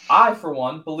 I, for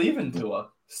one, believe in Tua.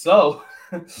 So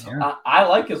I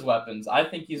like his weapons. I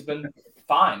think he's been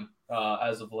fine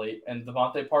as of late. And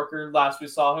Devontae Parker, last we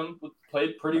saw him,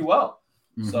 played pretty well.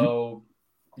 Mm-hmm. So,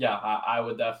 yeah, I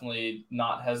would definitely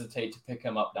not hesitate to pick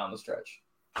him up down the stretch.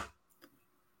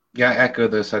 Yeah, I echo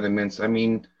those sentiments. I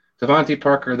mean, Devontae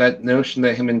Parker, that notion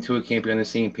that him and Tua can't be on the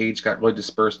same page got really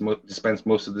dispensed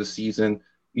most of the season.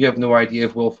 You have no idea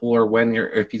if Will Fuller, when or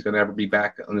if he's going to ever be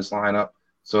back on this lineup.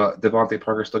 So Devontae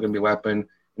Parker's still going to be a weapon.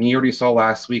 And you already saw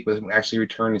last week with him actually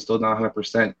returning, still not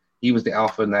 100%. He was the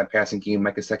alpha in that passing game.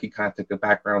 Mike Gesicki kind of took a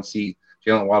background seat.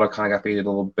 Jalen Waddle kind of got faded a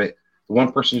little bit. The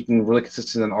one person who's been really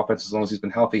consistent on offense as long as he's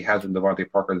been healthy has been Devontae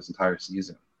Parker this entire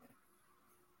season.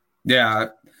 Yeah,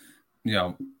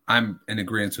 I'm in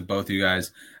agreement with both of you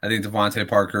guys. I think Devontae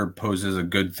Parker poses a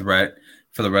good threat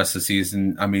for the rest of the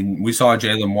season. I mean, we saw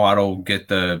Jalen Waddle get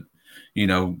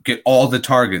all the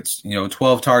targets,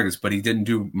 12 targets, but he didn't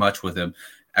do much with him.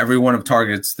 Every one of the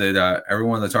targets that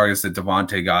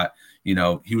Devontae got,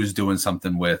 he was doing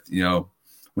something with.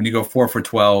 When you go 4 for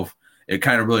 12, it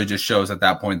kind of really just shows at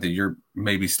that point that you're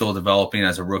maybe still developing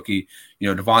as a rookie.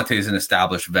 Devontae is an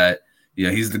established vet.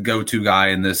 He's the go-to guy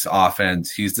in this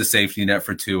offense. He's the safety net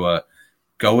for Tua.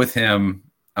 Go with him.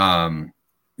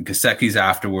 Gesicki's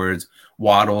afterwards.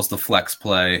 Waddle's the flex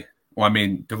play. Well, I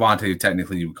mean, Devontae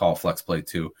technically you would call flex play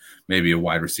too, maybe a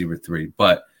wide receiver 3.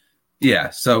 But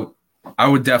yeah, so I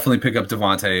would definitely pick up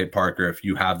Devontae Parker if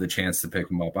you have the chance to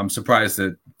pick him up. I'm surprised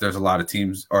that there's a lot of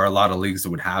teams or a lot of leagues that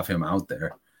would have him out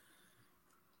there.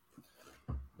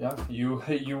 Yeah,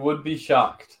 you would be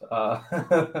shocked.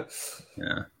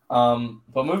 Yeah.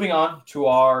 But moving on to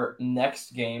our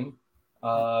next game,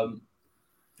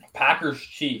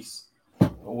 Packers-Chiefs,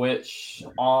 which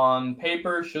on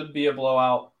paper should be a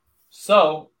blowout.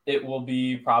 So it will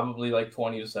be probably like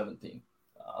 20-17.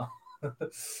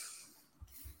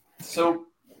 So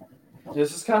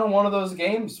this is kind of one of those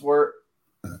games where,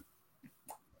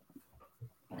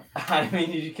 I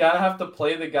mean, you kind of have to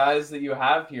play the guys that you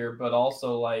have here, but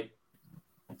also, like,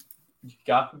 you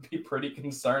got to be pretty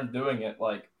concerned doing it.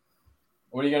 Like,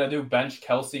 What are you going to do? Bench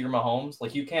Kelsey or Mahomes?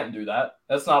 Like, you can't do that.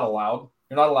 That's not allowed.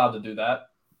 You're not allowed to do that.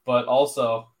 But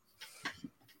also,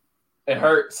 it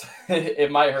hurts. It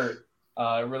might hurt.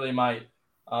 It really might.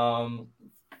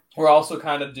 We're also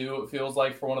kind of due, it feels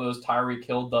like, for one of those Tyreek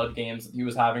Hill dud games that he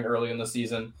was having early in the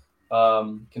season,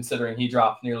 considering he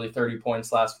dropped nearly 30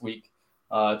 points last week.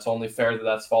 It's only fair that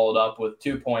that's followed up with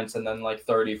 2 points and then like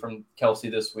 30 from Kelsey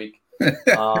this week.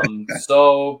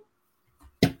 So,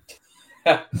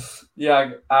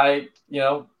 yeah,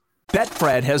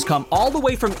 Betfred has come all the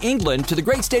way from England to the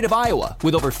great state of Iowa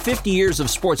with over 50 years of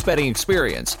sports betting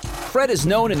experience. Fred is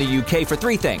known in the UK for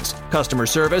 3 things: customer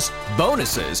service,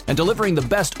 bonuses, and delivering the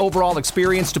best overall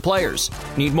experience to players.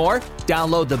 Need more?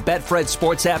 Download the Betfred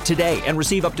Sports app today and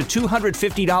receive up to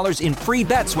 $250 in free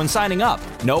bets when signing up.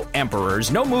 No emperors,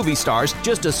 no movie stars,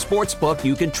 just a sports book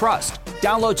you can trust.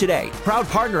 Download today. Proud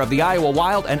partner of the Iowa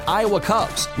Wild and Iowa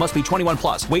Cubs. Must be 21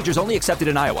 plus. Wagers only accepted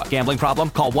in Iowa. Gambling problem?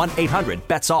 Call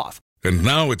 1-800-BETS-OFF. And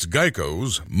now it's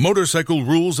Geico's Motorcycle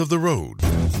Rules of the Road.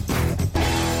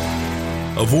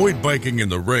 Avoid biking in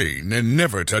the rain and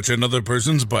never touch another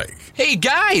person's bike. Hey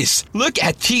guys, look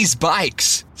at these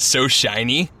bikes. So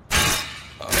shiny.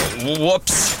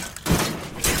 Whoops.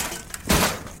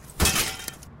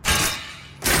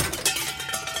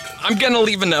 I'm gonna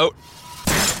leave a note.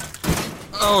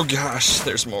 Oh gosh,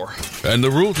 there's more. And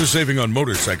the rule to saving on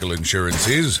motorcycle insurance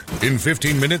is, in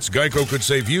 15 minutes, Geico could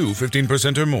save you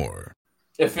 15% or more.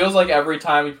 It feels like every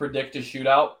time we predict a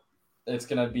shootout, it's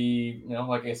going to be,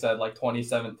 like I said, like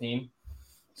 2017.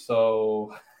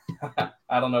 So,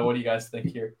 I don't know. What do you guys think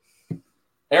here?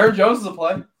 Aaron Jones is a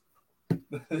play.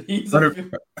 He's a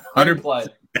play.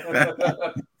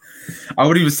 I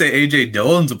would even say A.J.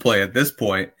 Dillon's a play at this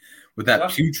point. With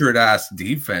that putrid-ass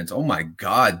defense. Oh, my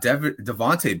God.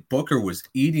 Devontae Booker was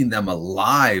eating them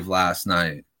alive last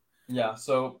night. Yeah,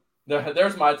 so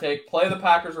there's my take. Play the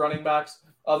Packers running backs.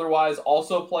 Otherwise,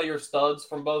 also play your studs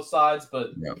from both sides.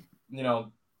 But,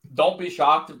 don't be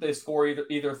shocked if they score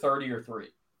either 30 or 3.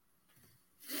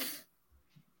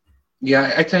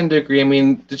 Yeah, I tend to agree. I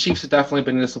mean, the Chiefs have definitely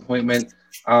been a disappointment.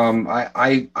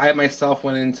 I myself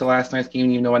went into last night's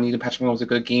game, even though I needed Patrick Mahomes a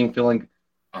good game, feeling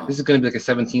this is going to be like a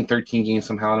 17-13 game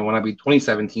somehow, and I want to be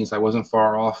 2017, so I wasn't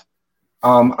far off.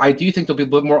 I do think there'll be a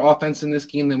little more offense in this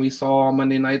game than we saw on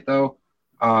Monday night, though.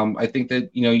 I think that,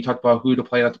 you talked about who to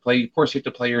play, not to play. Of course, you have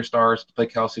to play your stars, to play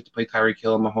Kelsey, to play Tyreek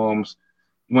Hill and Mahomes.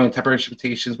 You want to temper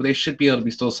expectations, but they should be able to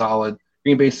be still solid.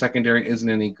 Green Bay's secondary isn't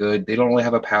any good. They don't really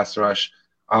have a pass rush,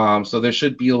 so there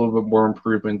should be a little bit more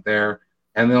improvement there.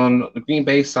 And then on the Green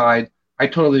Bay side, I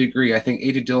totally agree. I think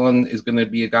A.J. Dillon is going to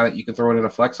be a guy that you can throw in a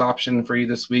flex option for you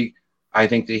this week. I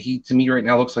think that he, to me right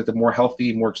now, looks like the more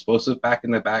healthy, more explosive back in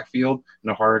the backfield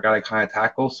and a harder guy to kind of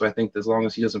tackle. So I think as long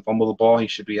as he doesn't fumble the ball, he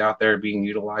should be out there being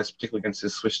utilized, particularly against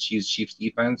his Swiss cheese Chiefs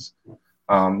defense.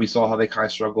 We saw how they kind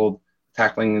of struggled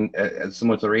tackling,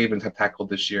 similar to the Ravens have tackled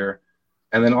this year.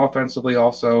 And then offensively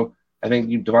also, I think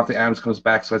Devontae Adams comes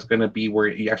back, so it's going to be where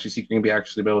you actually see Green Bay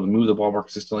actually be able to move the ball more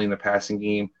consistently in the passing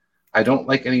game. I don't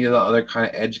like any of the other kind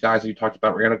of edge guys that you talked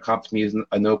about. Randall Cobb to me is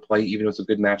a no play, even though it's a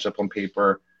good matchup on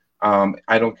paper.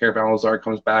 I don't care if Allen Lazard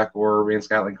comes back or Rand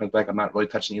Scantling comes back. I'm not really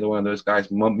touching either one of those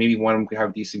guys. Maybe one of them could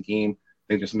have a decent game. I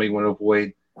think there's somebody you want to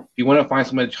avoid. If you want to find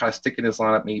somebody to try to stick in his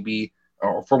lineup, maybe,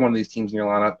 or for one of these teams in your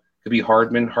lineup, could be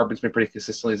Hardman. Hardman's been pretty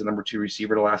consistently as the number 2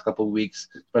 receiver the last couple of weeks,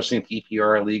 especially in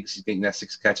PPR leagues. He's getting that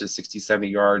 6 catches, 60, 70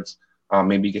 yards.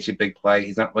 Maybe he gets you a big play.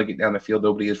 He's not like it down the field.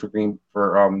 Nobody is for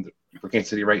Kansas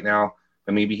City right now.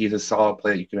 But maybe he's a solid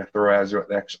play that you can throw as your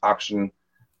next option.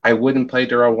 I wouldn't play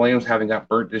Darrell Williams, having got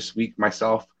burnt this week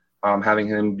myself, having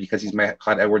him because he's my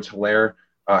Clyde Edwards-Helaire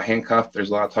handcuffed. There's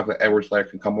a lot of talk that Edwards-Helaire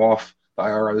can come off the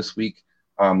IR this week.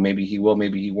 Maybe he will,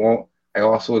 maybe he won't. I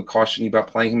also would caution you about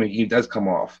playing him if he does come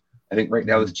off. I think right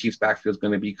now this Chiefs backfield is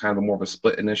going to be kind of more of a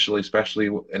split initially, especially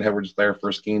in Edwards-Helaire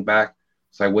first game back.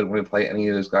 So I wouldn't want to play any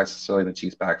of those guys necessarily in the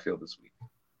Chiefs backfield this week.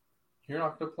 You're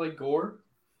not going to play Gore?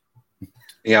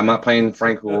 Yeah, I'm not playing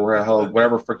Frank or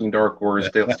whatever freaking Dark Gore is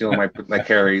stealing my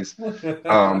carries.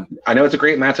 I know it's a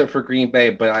great matchup for Green Bay,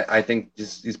 but I think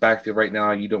this backfield right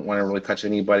now, you don't want to really touch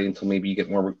anybody until maybe you get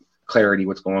more clarity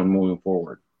what's going on moving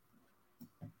forward.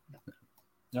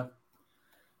 Yeah.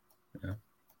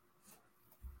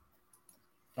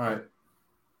 All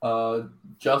right.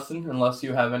 Justin, unless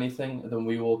you have anything, then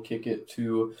we will kick it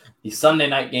to the Sunday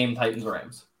night game,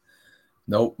 Titans-Rams.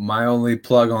 Nope. My only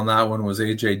plug on that one was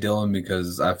A.J. Dillon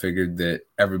because I figured that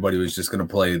everybody was just going to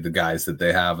play the guys that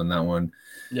they have in that one.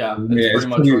 Yeah, it's pretty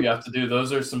much what you have to do.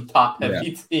 Those are some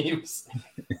top-heavy teams.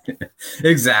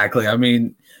 Exactly. I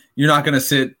mean, you're not going to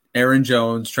sit Aaron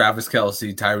Jones, Travis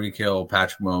Kelce, Tyreek Hill,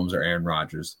 Patrick Mahomes, or Aaron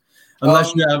Rodgers.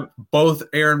 Unless you have both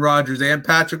Aaron Rodgers and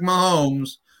Patrick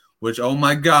Mahomes, which, oh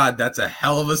my God, that's a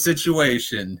hell of a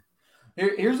situation.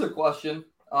 Here's a question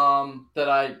that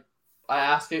I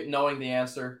ask it knowing the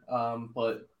answer,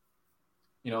 but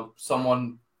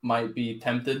someone might be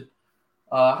tempted.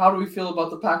 How do we feel about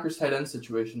the Packers tight end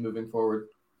situation moving forward?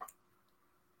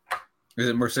 Is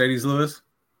it Mercedes Lewis?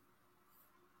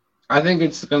 I think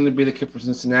it's going to be the kid from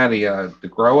Cincinnati,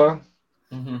 DeGroa.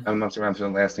 Mm-hmm. I'm not sure if I'm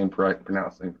saying the last name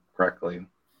pronouncing correctly.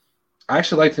 I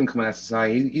actually liked him coming out of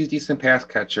Cincinnati. He's a decent pass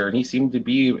catcher, and he seemed to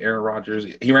be Aaron Rodgers.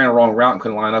 He ran a wrong route and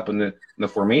couldn't line up in the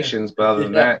formations, but other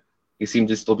than that, he seemed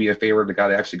to still be a favorite, the guy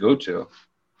to actually go to.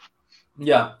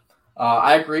 Yeah,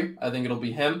 I agree. I think it'll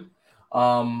be him.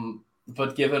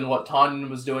 But given what Tonyan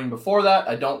was doing before that,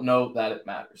 I don't know that it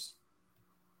matters.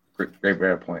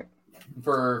 Great point.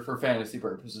 For fantasy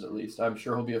purposes, at least. I'm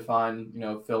sure he'll be a fine,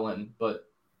 fill-in. But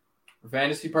for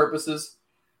fantasy purposes,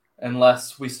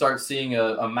 unless we start seeing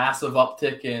a massive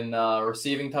uptick in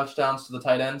receiving touchdowns to the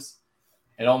tight ends,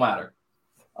 it don't matter.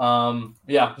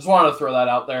 Just wanted to throw that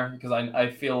out there because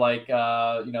I feel like,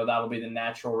 that'll be the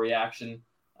natural reaction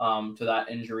to that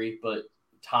injury. But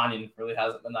Tonyan really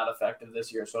hasn't been that effective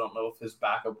this year, so I don't know if his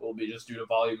backup will be just due to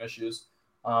volume issues.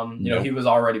 He was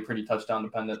already pretty touchdown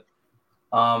dependent.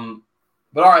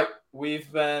 But all right, we've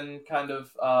been kind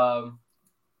of,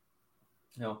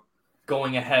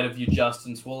 going ahead of you,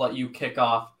 Justin. So we'll let you kick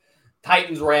off.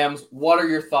 Titans, Rams. What are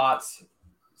your thoughts?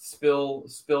 Spill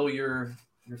your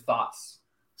thoughts.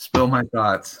 Spill my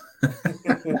thoughts.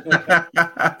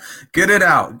 Get it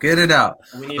out. We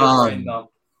need a brain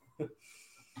dump.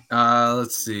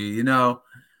 Let's see.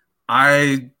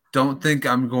 I don't think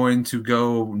I'm going to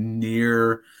go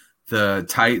near the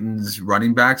Titans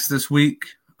running backs this week.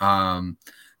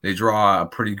 They draw a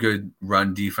pretty good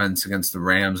run defense against the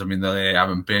Rams. I mean, they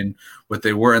haven't been what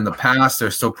they were in the past. They're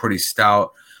still pretty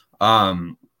stout.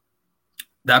 That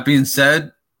being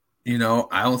said, I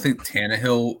don't think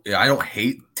Tannehill – I don't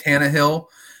hate Tannehill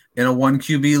in a 1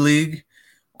 QB league.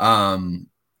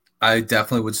 I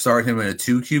definitely would start him in a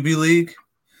 2 QB league.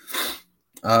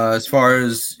 As far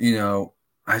as,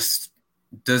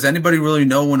 does anybody really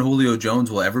know when Julio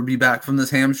Jones will ever be back from this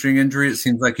hamstring injury? It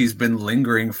seems like he's been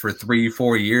lingering for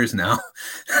 3-4 years now.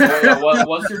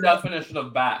 What's your definition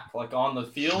of back? Like on the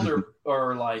field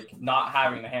or like not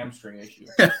having a hamstring issue?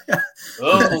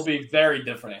 Those will be very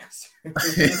different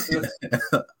answers.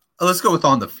 Let's go with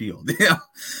on the field. Yeah.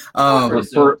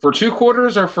 For 2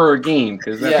 quarters or for a game?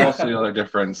 Because that's also the other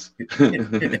difference.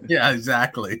 Yeah,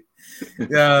 exactly.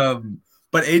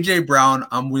 But A.J. Brown,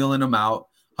 I'm wheeling him out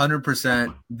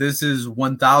 100%. This is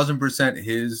 1,000%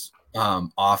 his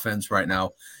offense right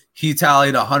now. He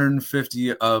tallied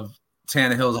 150 of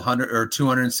Tannehill's 100 or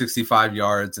 265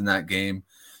 yards in that game.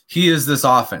 He is this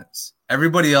offense.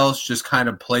 Everybody else just kind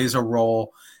of plays a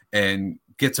role and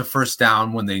gets a first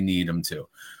down when they need him to.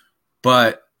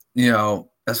 But,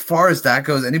 as far as that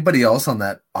goes, anybody else on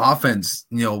that offense,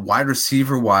 wide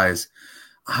receiver wise,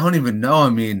 I don't even know. I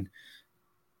mean,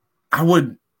 I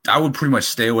would pretty much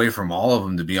stay away from all of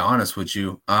them, to be honest with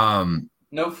you.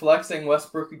 No flexing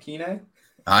Westbrook Akine?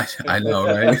 I know,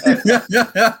 right?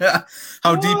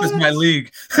 How deep is my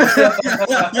league?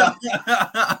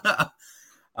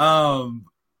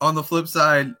 On the flip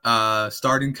side,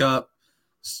 starting Kupp,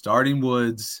 starting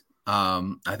Woods.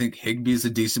 I think Higbee's a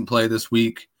decent play this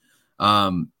week.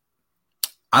 I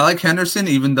like Henderson,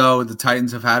 even though the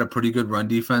Titans have had a pretty good run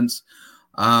defense.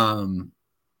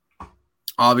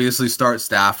 Obviously, start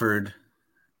Stafford.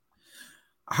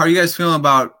 How are you guys feeling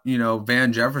about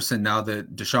Van Jefferson now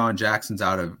that Deshaun Jackson's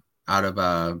out of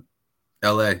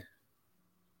LA?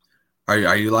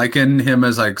 Are you liking him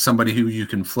as like somebody who you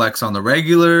can flex on the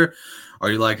regular? Are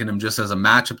you liking him just as a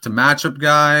matchup to matchup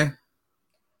guy?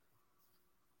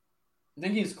 I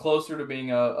think he's closer to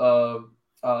being a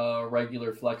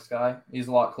regular flex guy. He's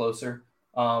a lot closer.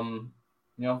 It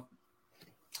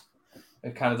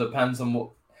kind of depends on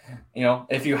what.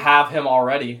 If you have him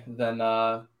already, then,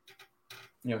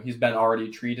 he's been already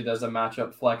treated as a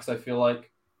matchup flex, I feel like,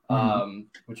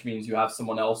 which means you have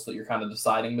someone else that you're kind of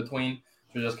deciding between.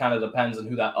 So it just kind of depends on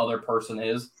who that other person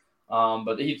is.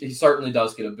 But he certainly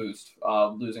does get a boost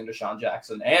losing Deshaun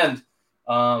Jackson. And,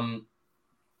 I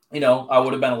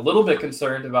would have been a little bit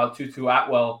concerned about Tutu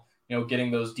Atwell, getting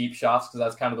those deep shots because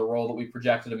that's kind of the role that we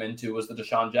projected him into was the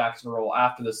Deshaun Jackson role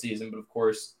after the season. But, of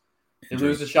course, they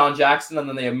lose Deshaun Jackson, and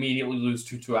then they immediately lose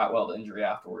Tutu Atwell to injury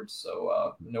afterwards.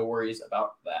 So no worries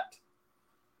about that.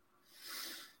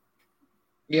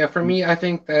 Yeah, for me, I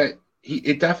think that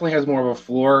it definitely has more of a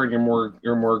floor. You're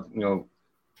more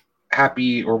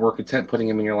happy or more content putting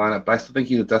him in your lineup, but I still think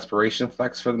he's a desperation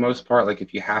flex for the most part. Like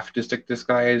if you have to stick this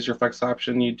guy as your flex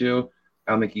option, you do.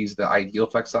 I don't think he's the ideal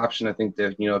flex option. I think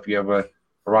that if you have a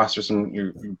roster,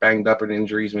 you're banged up in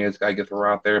injuries, maybe this guy gets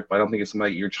thrown out there. But I don't think it's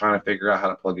somebody you're trying to figure out how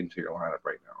to plug into your lineup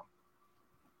right now.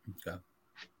 Okay.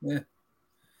 Yeah.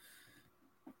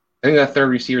 I think that third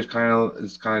receiver is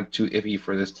kind of too iffy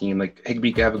for this team. Like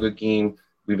Higbee could have a good game,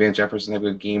 Van Jefferson have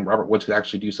a good game, Robert Woods could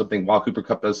actually do something while Cooper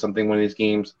Kupp does something one of his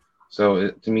games.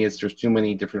 So to me, there's too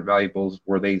many different variables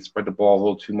where they spread the ball a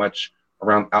little too much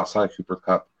around outside Cooper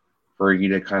Kupp for you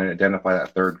to kind of identify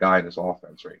that third guy in this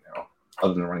offense right now,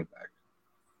 other than the running back.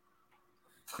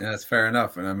 Yeah, that's fair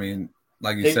enough. And I mean,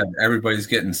 like you said, everybody's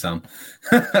getting some.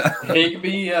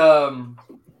 Higbee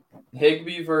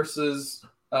versus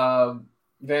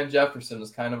Van Jefferson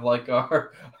is kind of like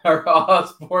our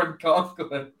Osborne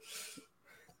Conklin.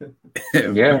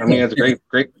 Yeah, I mean, it's a great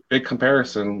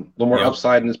comparison. A little more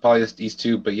upside in this probably these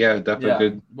two, but yeah, definitely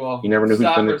good. Well, you never know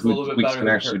who weeks can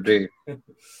actually be.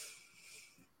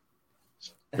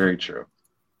 Very true.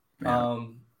 Yeah.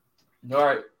 All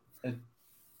right.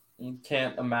 You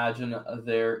can't imagine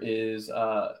there is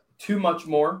too much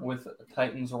more with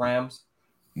Titans Rams.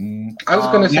 I was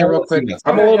going to say real quick,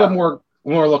 I'm a little bit more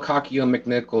Lukaku on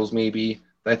McNichols maybe.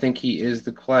 I think he is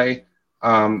the play.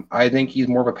 I think he's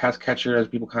more of a pass catcher, as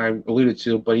people kind of alluded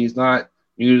to, but he's not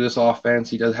new to this offense.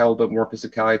 He does have a little bit more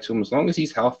physicality to him. As long as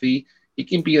he's healthy, he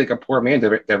can be like a poor man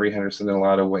Devery Henderson in a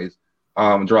lot of ways.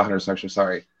 Darrell Henderson, actually,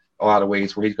 sorry. A lot of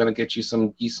ways where he's going to get you some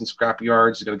decent scrap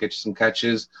yards. He's going to get you some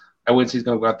catches. I wouldn't say he's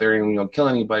going to go out there and kill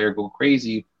anybody or go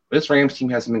crazy. But this Rams team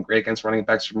hasn't been great against running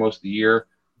backs for most of the year.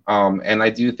 And I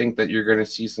do think that you're going to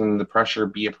see some of the pressure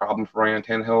be a problem for Ryan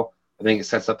Tannehill. I think it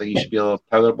sets up that he should be able to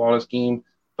tether the ball in this game.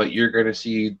 But you're going to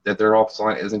see that their offensive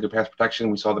line isn't good pass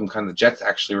protection. We saw them the Jets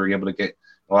actually were able to get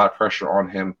a lot of pressure on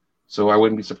him. So I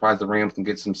wouldn't be surprised the Rams can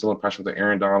get some similar pressure with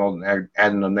Aaron Donald and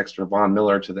adding an extra Von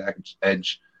Miller to the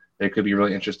edge. It could be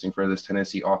really interesting for this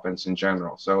Tennessee offense in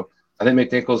general. So I think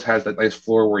McNichols has that nice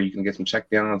floor where you can get some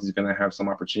checkdowns. He's going to have some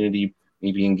opportunity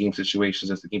maybe in game situations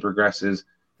as the game progresses.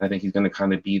 And I think he's going to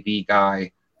kind of be the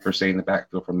guy per se in the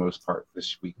backfield for the most part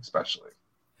this week especially.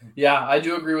 Yeah, I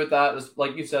do agree with that,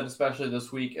 like you said, especially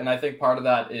this week. And I think part of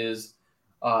that is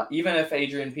even if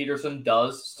Adrian Peterson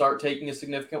does start taking a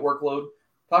significant workload,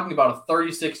 talking about a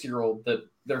 36-year-old that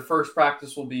their first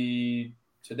practice will be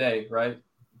today, right?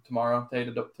 Tomorrow, today,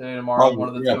 tomorrow, probably, one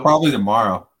of the two. Probably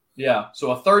tomorrow. Yeah, so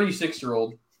a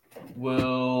 36-year-old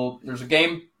there's a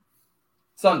game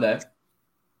Sunday.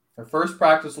 Their first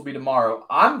practice will be tomorrow.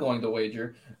 I'm going to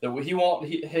wager that he won't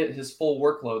hit his full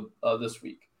workload this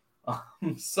week.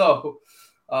 So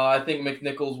I think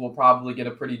McNichols will probably get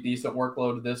a pretty decent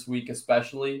workload this week,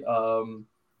 especially, and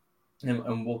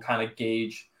we'll kind of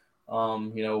gauge,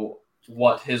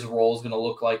 what his role is going to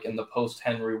look like in the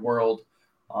post-Henry world.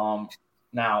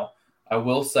 Now, I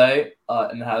will say,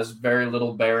 and it has very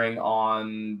little bearing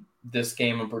on this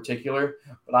game in particular,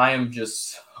 but I am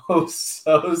just so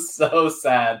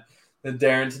sad that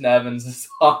Darrington Evans is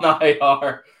on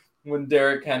IR when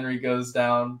Derrick Henry goes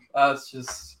down.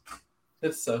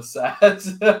 It's so sad.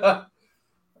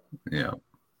 Yeah.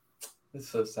 It's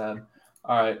so sad.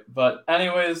 All right. But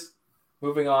anyways,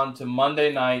 moving on to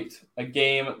Monday night, a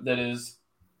game that is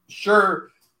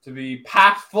sure to be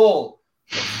packed full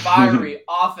of fiery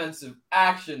offensive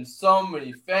action. So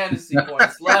many fantasy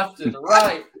points left and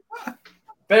right.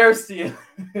 Bears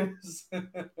Steelers.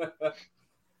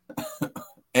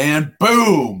 And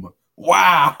boom.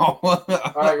 Wow. All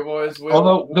right, boys.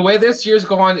 Although the way this year's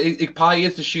gone, it probably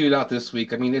is the shootout this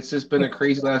week. I mean, it's just been a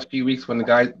crazy last few weeks when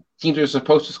teams are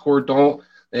supposed to score don't,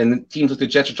 and teams like the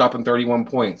Jets are dropping 31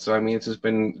 points. So I mean, it's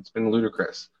been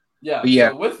ludicrous.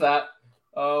 Yeah. So with that,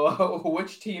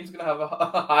 which team's gonna have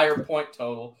a higher point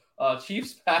total?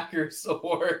 Chiefs, Packers,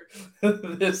 or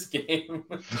this game?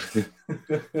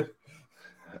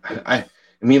 I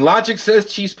mean, logic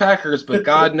says Chiefs Packers, but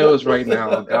God knows right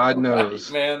now. God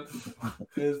knows, right, man.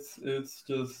 It's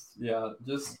just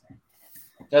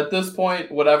at this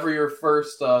point, whatever your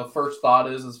first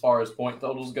thought is as far as point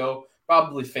totals go,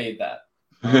 probably fade that.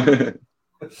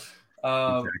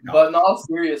 But in all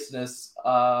seriousness,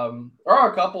 there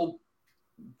are a couple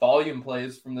volume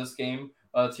plays from this game.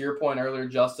 To your point earlier,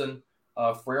 Justin,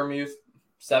 Freiermuth,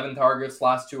 7 targets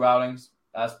last 2 outings.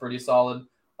 That's pretty solid.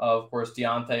 Of course,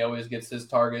 Deontay always gets his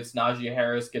targets. Najee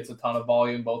Harris gets a ton of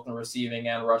volume, both in the receiving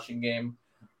and rushing game.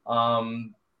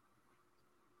 I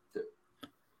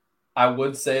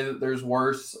would say that there's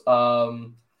worse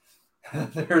options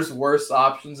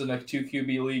in a 2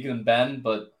 QB league than Ben,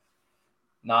 but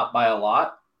not by a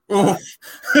lot.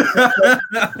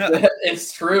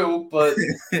 It's true, but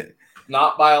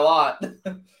not by a lot.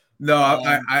 No,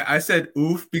 I said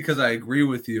oof because I agree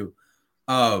with you.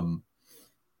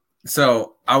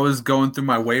 So I was going through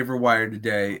my waiver wire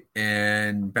today,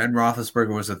 and Ben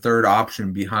Roethlisberger was the third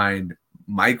option behind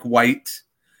Mike White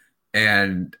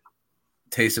and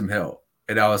Taysom Hill,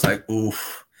 and I was like,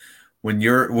 oof. When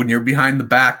you're behind the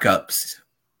backups,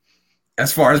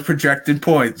 as far as projected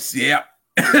points, yeah.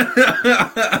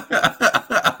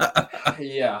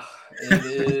 Yeah,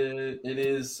 it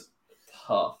is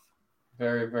tough.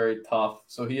 Very, very tough.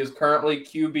 So he is currently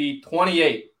QB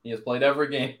 28. He has played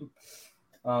every game.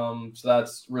 So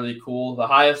that's really cool. The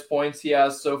highest points he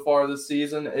has so far this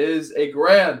season is a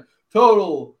grand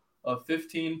total of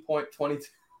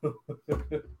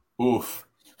 15.22. Oof.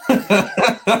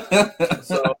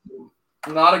 So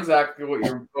not exactly what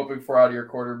you're hoping for out of your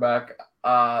quarterback.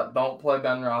 Don't play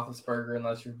Ben Roethlisberger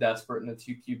unless you're desperate in a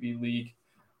 2 QB league.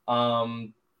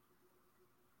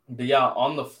 But yeah,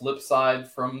 on the flip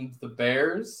side from the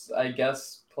Bears, I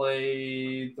guess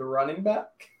play the running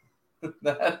back.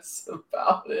 That's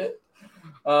about it.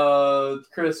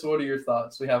 Chris, what are your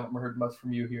thoughts? We haven't heard much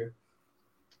from you here.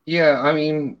 Yeah, I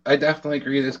mean, I definitely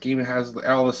agree this game has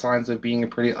all the signs of being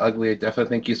pretty ugly. I definitely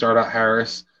think you start out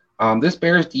Harris. This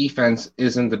Bears defense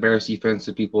isn't the Bears defense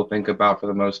that people think about for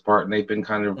the most part, and they've been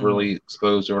kind of really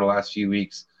exposed over the last few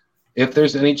weeks. If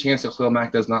there's any chance that Khalil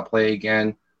Mack does not play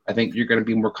again, I think you're going to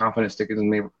be more confident sticking in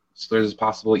maybe so there's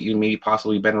possible you maybe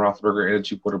possibly Ben Roethlisberger in a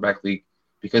 2-quarterback league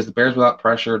because the Bears without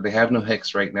pressure, they have no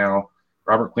Hicks right now.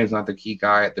 Robert Quinn's not the key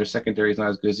guy. Their secondary is not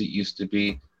as good as it used to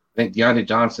be. I think Deontay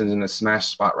Johnson's in a smash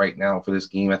spot right now for this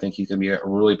game. I think he's going to be a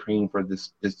really premium for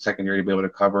this secondary to be able to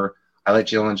cover. I like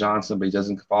Jalen Johnson, but he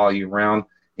doesn't follow you around.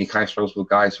 He kind of struggles with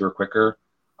guys who are quicker.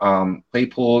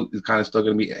 Claypool is kind of still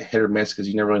going to be a hit or miss because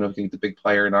you never really know if you can get the big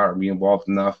player or not or be involved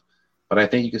enough. But I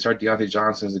think you can start Deontay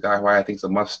Johnson as a guy who I think is a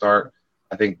must start.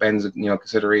 I think Ben's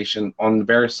consideration. On the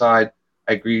Bears side,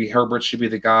 I agree Herbert should be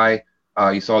the guy.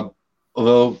 You saw,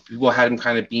 although people had him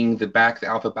kind of being the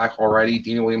alpha back already,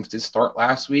 Daniel Williams did start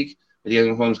last week, but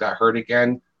Daniel Williams got hurt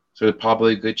again. So there's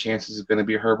probably good chances it's going to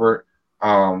be Herbert.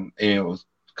 And it was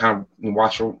kind of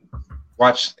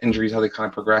watch injuries, how they kind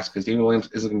of progress, because Daniel Williams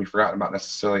isn't going to be forgotten about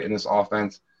necessarily in this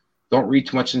offense. Don't read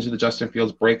too much into the Justin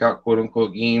Fields breakout,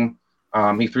 quote-unquote, game.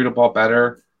 He threw the ball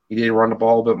better. He did run the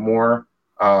ball a bit more.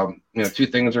 Two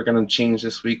things are going to change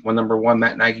this week. Number one,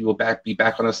 Matt Nagy will be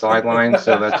back on the sideline,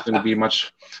 so that's going to be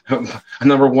much a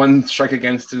number one strike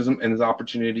against him and his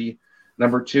opportunity.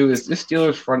 Number two is this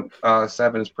Steelers front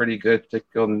seven is pretty good,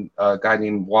 particularly a guy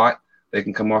named Watt. They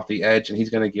can come off the edge, and he's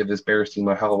going to give this Bears team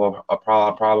a hell of a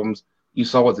lot of problems. You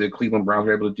saw what the Cleveland Browns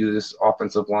were able to do to this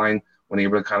offensive line when they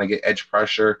were able to kind of get edge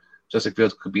pressure. Justin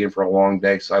Fields could be in for a long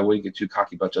day, so I wouldn't get too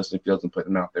cocky about Justin Fields and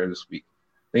putting him out there this week.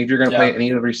 I think if you're going to play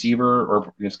any other receiver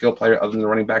or skill player other than the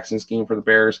running backs in this game for the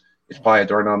Bears, it's probably a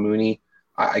Darnell Mooney.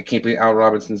 I can't believe Al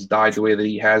Robinson's died the way that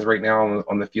he has right now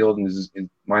on the field, and is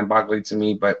mind-boggling to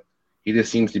me, but he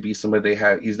just seems to be somebody they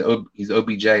have. He's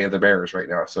OBJ of the Bears right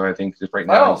now, so I think just right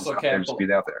now he's just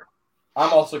be out there.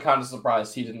 I'm also kind of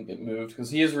surprised he didn't get moved because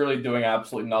he is really doing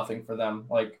absolutely nothing for them.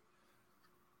 Like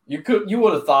you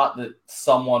would have thought that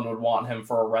someone would want him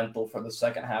for a rental for the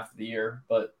second half of the year,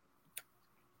 but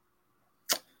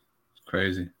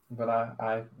crazy. But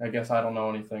I guess I don't know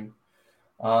anything.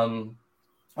 All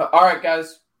right,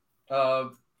 guys.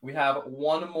 We have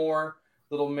one more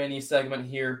little mini segment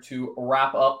here to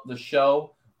wrap up the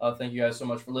show. Thank you guys so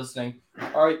much for listening.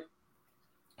 All right,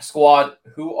 squad,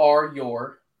 who are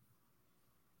your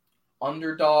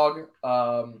underdog,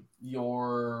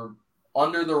 your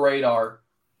under the radar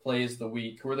plays the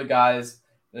week? Who are the guys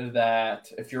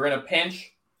that if you're in a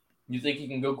pinch, you think you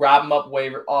can go grab them off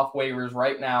waivers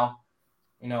right now,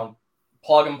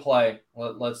 plug and play.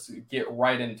 Let's get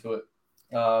right into it.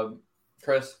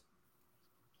 Chris?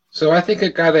 So I think a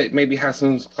guy that maybe has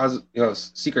some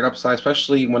secret upside,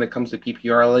 especially when it comes to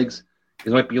PPR leagues,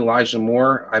 it might be Elijah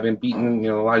Moore. I've been beating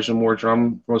Elijah Moore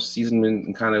drum most of the season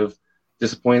and kind of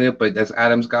disappointed, but that's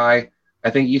Adam's guy. I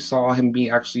think you saw him be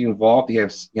actually involved. He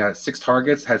has 6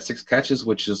 targets, had 6 catches,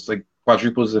 which is like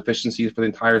quadruple his efficiency for the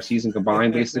entire season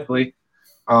combined, basically.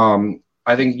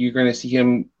 I think you're going to see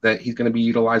him that he's going to be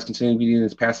utilized, continuing to be in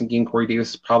his passing game. Corey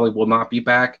Davis probably will not be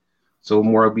back, so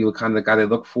Moore will be the kind of the guy they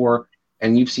look for.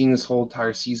 And you've seen this whole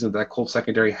entire season that Colts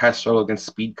secondary has struggled against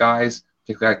speed guys,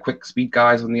 particularly quick speed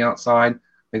guys on the outside.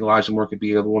 I think Elijah Moore could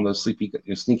be one of those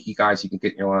sneaky guys you can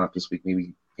get in your lineup this week.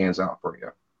 Maybe hands out for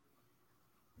you.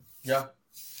 Yeah,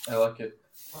 I like it.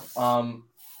 I'm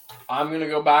going to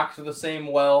go back to the same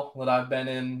well that I've been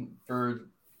in for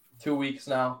 2 weeks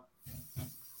now.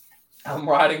 I'm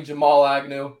riding Jamal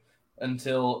Agnew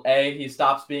until A, he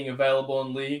stops being available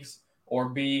in leagues, or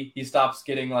B, he stops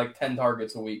getting like 10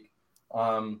 targets a week.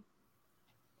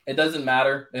 It doesn't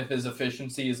matter if his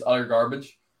efficiency is utter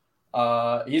garbage.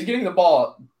 He's getting the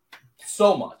ball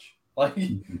so much. Like,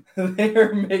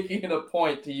 they're making it a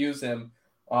point to use him.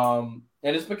 And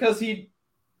it's because he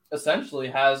essentially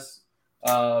has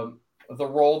the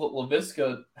role that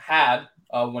Laviska had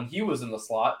when he was in the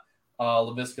slot.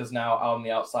 Laviska's now out on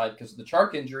the outside because of the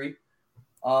Chark injury.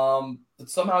 But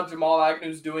somehow Jamal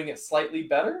Agnew's doing it slightly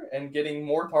better and getting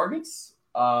more targets.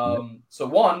 So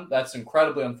one, that's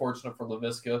incredibly unfortunate for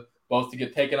Laviska, both to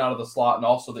get taken out of the slot and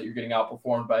also that you're getting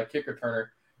outperformed by a kick returner.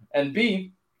 And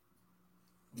B,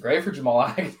 great for Jamal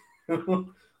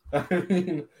Agnew. I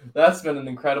mean, that's been an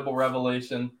incredible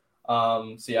revelation.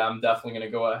 So yeah, I'm definitely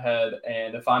going to go ahead,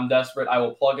 and if I'm desperate, I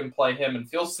will plug and play him and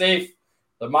feel safe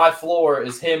that my floor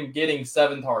is him getting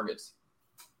 7 targets.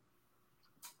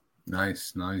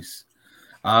 Nice.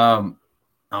 I'm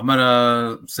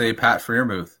gonna say Pat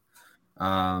Freiermuth.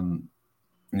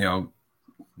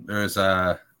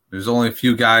 There's only a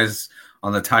few guys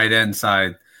on the tight end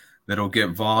side that'll get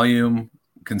volume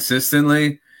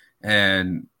consistently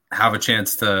and have a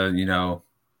chance to,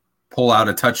 pull out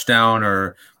a touchdown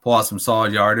or pull out some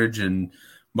solid yardage. And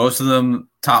most of them,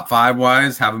 top 5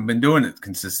 wise, haven't been doing it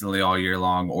consistently all year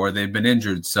long, or they've been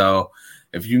injured. So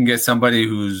if you can get somebody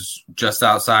who's just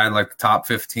outside like the top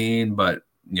 15, but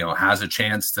has a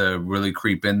chance to really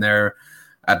creep in there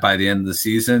by the end of the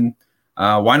season,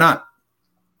 why not?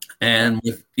 And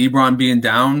with Ebron being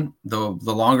down, the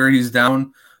longer he's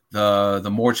down, the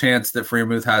more chance that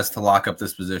Freiermuth has to lock up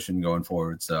this position going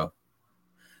forward. So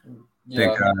I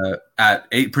think at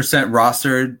 8%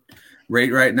 rostered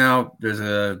rate right now, there's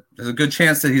a good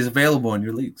chance that he's available in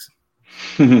your leagues.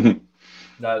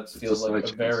 That feels like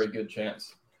a very good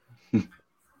chance.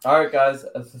 All right, guys,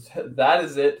 that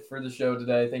is it for the show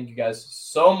today. Thank you guys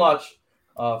so much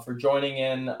for joining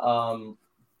in, and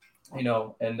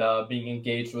being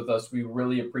engaged with us. We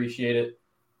really appreciate it.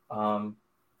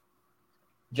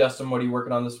 Justin, what are you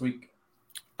working on this week?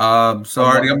 So I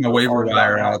already got my waiver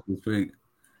wire out this week.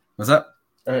 What's up?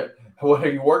 All right. What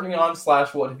are you working on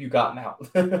 / what have you gotten out?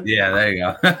 Yeah, there you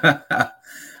go.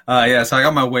 So I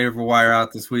got my waiver wire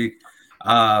out this week.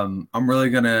 I'm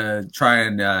really going to try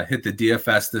and hit the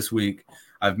DFS this week.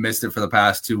 I've missed it for the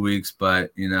past 2 weeks,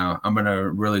 but, I'm going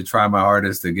to really try my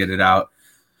hardest to get it out.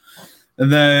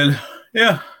 And then,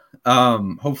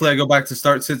 hopefully I go back to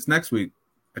start sits next week.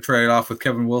 I traded off with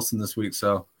Kevin Wilson this week,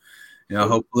 so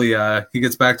hopefully he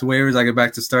gets back to waivers. I get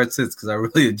back to start sits because I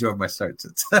really enjoyed my start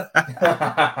sits. All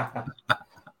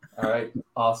right,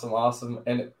 awesome.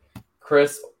 And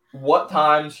Chris, what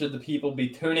time should the people be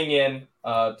tuning in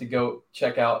to go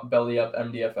check out Belly Up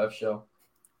MDFF show?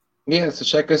 Yeah, so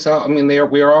check us out. I mean,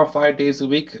 we are on 5 days a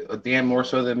week. Dan more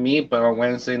so than me, but on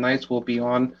Wednesday nights we'll be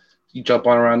on. You jump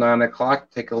on around 9 o'clock,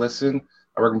 take a listen.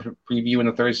 We're going to preview in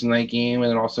the Thursday night game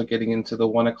and then also getting into the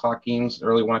 1 o'clock games,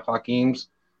 early 1 o'clock games.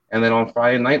 And then on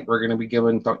Friday night, we're going to be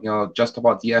giving, just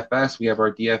about DFS. We have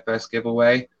our DFS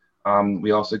giveaway.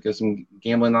 We also get some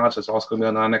gambling odds. It's also going to be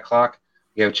on 9 o'clock.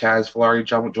 We have Chaz Filari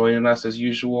joining us as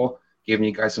usual, giving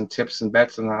you guys some tips and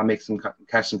bets on how to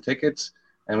catch some tickets.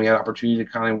 And we have an opportunity to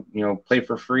kind of, play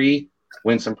for free,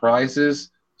 win some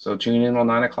prizes. So tune in on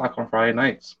 9 o'clock on Friday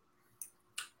nights.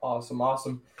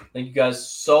 Awesome. Thank you guys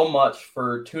so much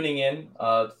for tuning in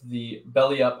to the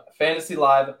Belly Up Fantasy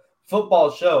Live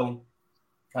football show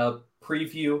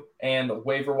preview and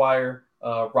waiver wire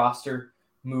roster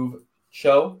move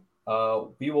show.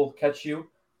 We will catch you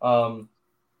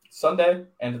Sunday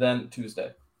and then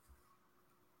Tuesday.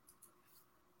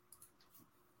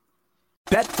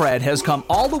 Betfred has come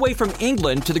all the way from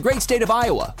England to the great state of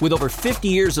Iowa with over 50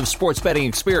 years of sports betting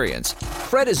experience.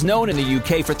 Fred is known in the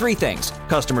UK for 3 things: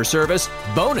 customer service,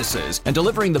 bonuses, and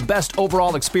delivering the best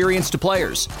overall experience to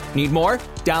players. Need more?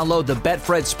 Download the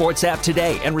Betfred Sports app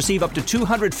today and receive up to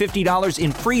 $250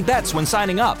 in free bets when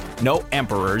signing up. No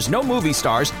emperors, no movie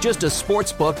stars, just a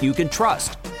sports book you can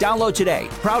trust. Download today.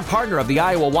 Proud partner of the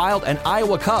Iowa Wild and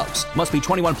Iowa Cubs. Must be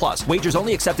 21 plus. Wagers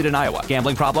only accepted in Iowa.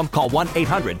 Gambling problem? Call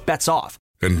 1-800-BETS-OFF.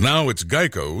 And now it's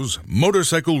Geico's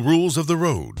Motorcycle Rules of the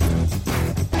Road.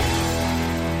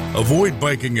 Avoid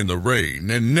biking in the rain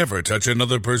and never touch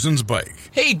another person's bike.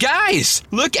 Hey guys,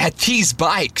 look at these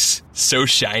bikes. So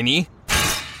shiny.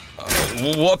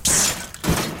 Whoops.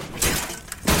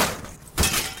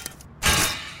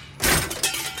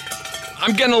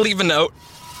 I'm gonna leave a note.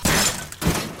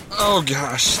 Oh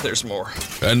gosh, there's more.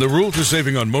 And the rule to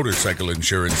saving on motorcycle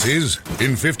insurance is,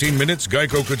 in 15 minutes,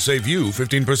 Geico could save you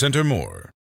 15% or more.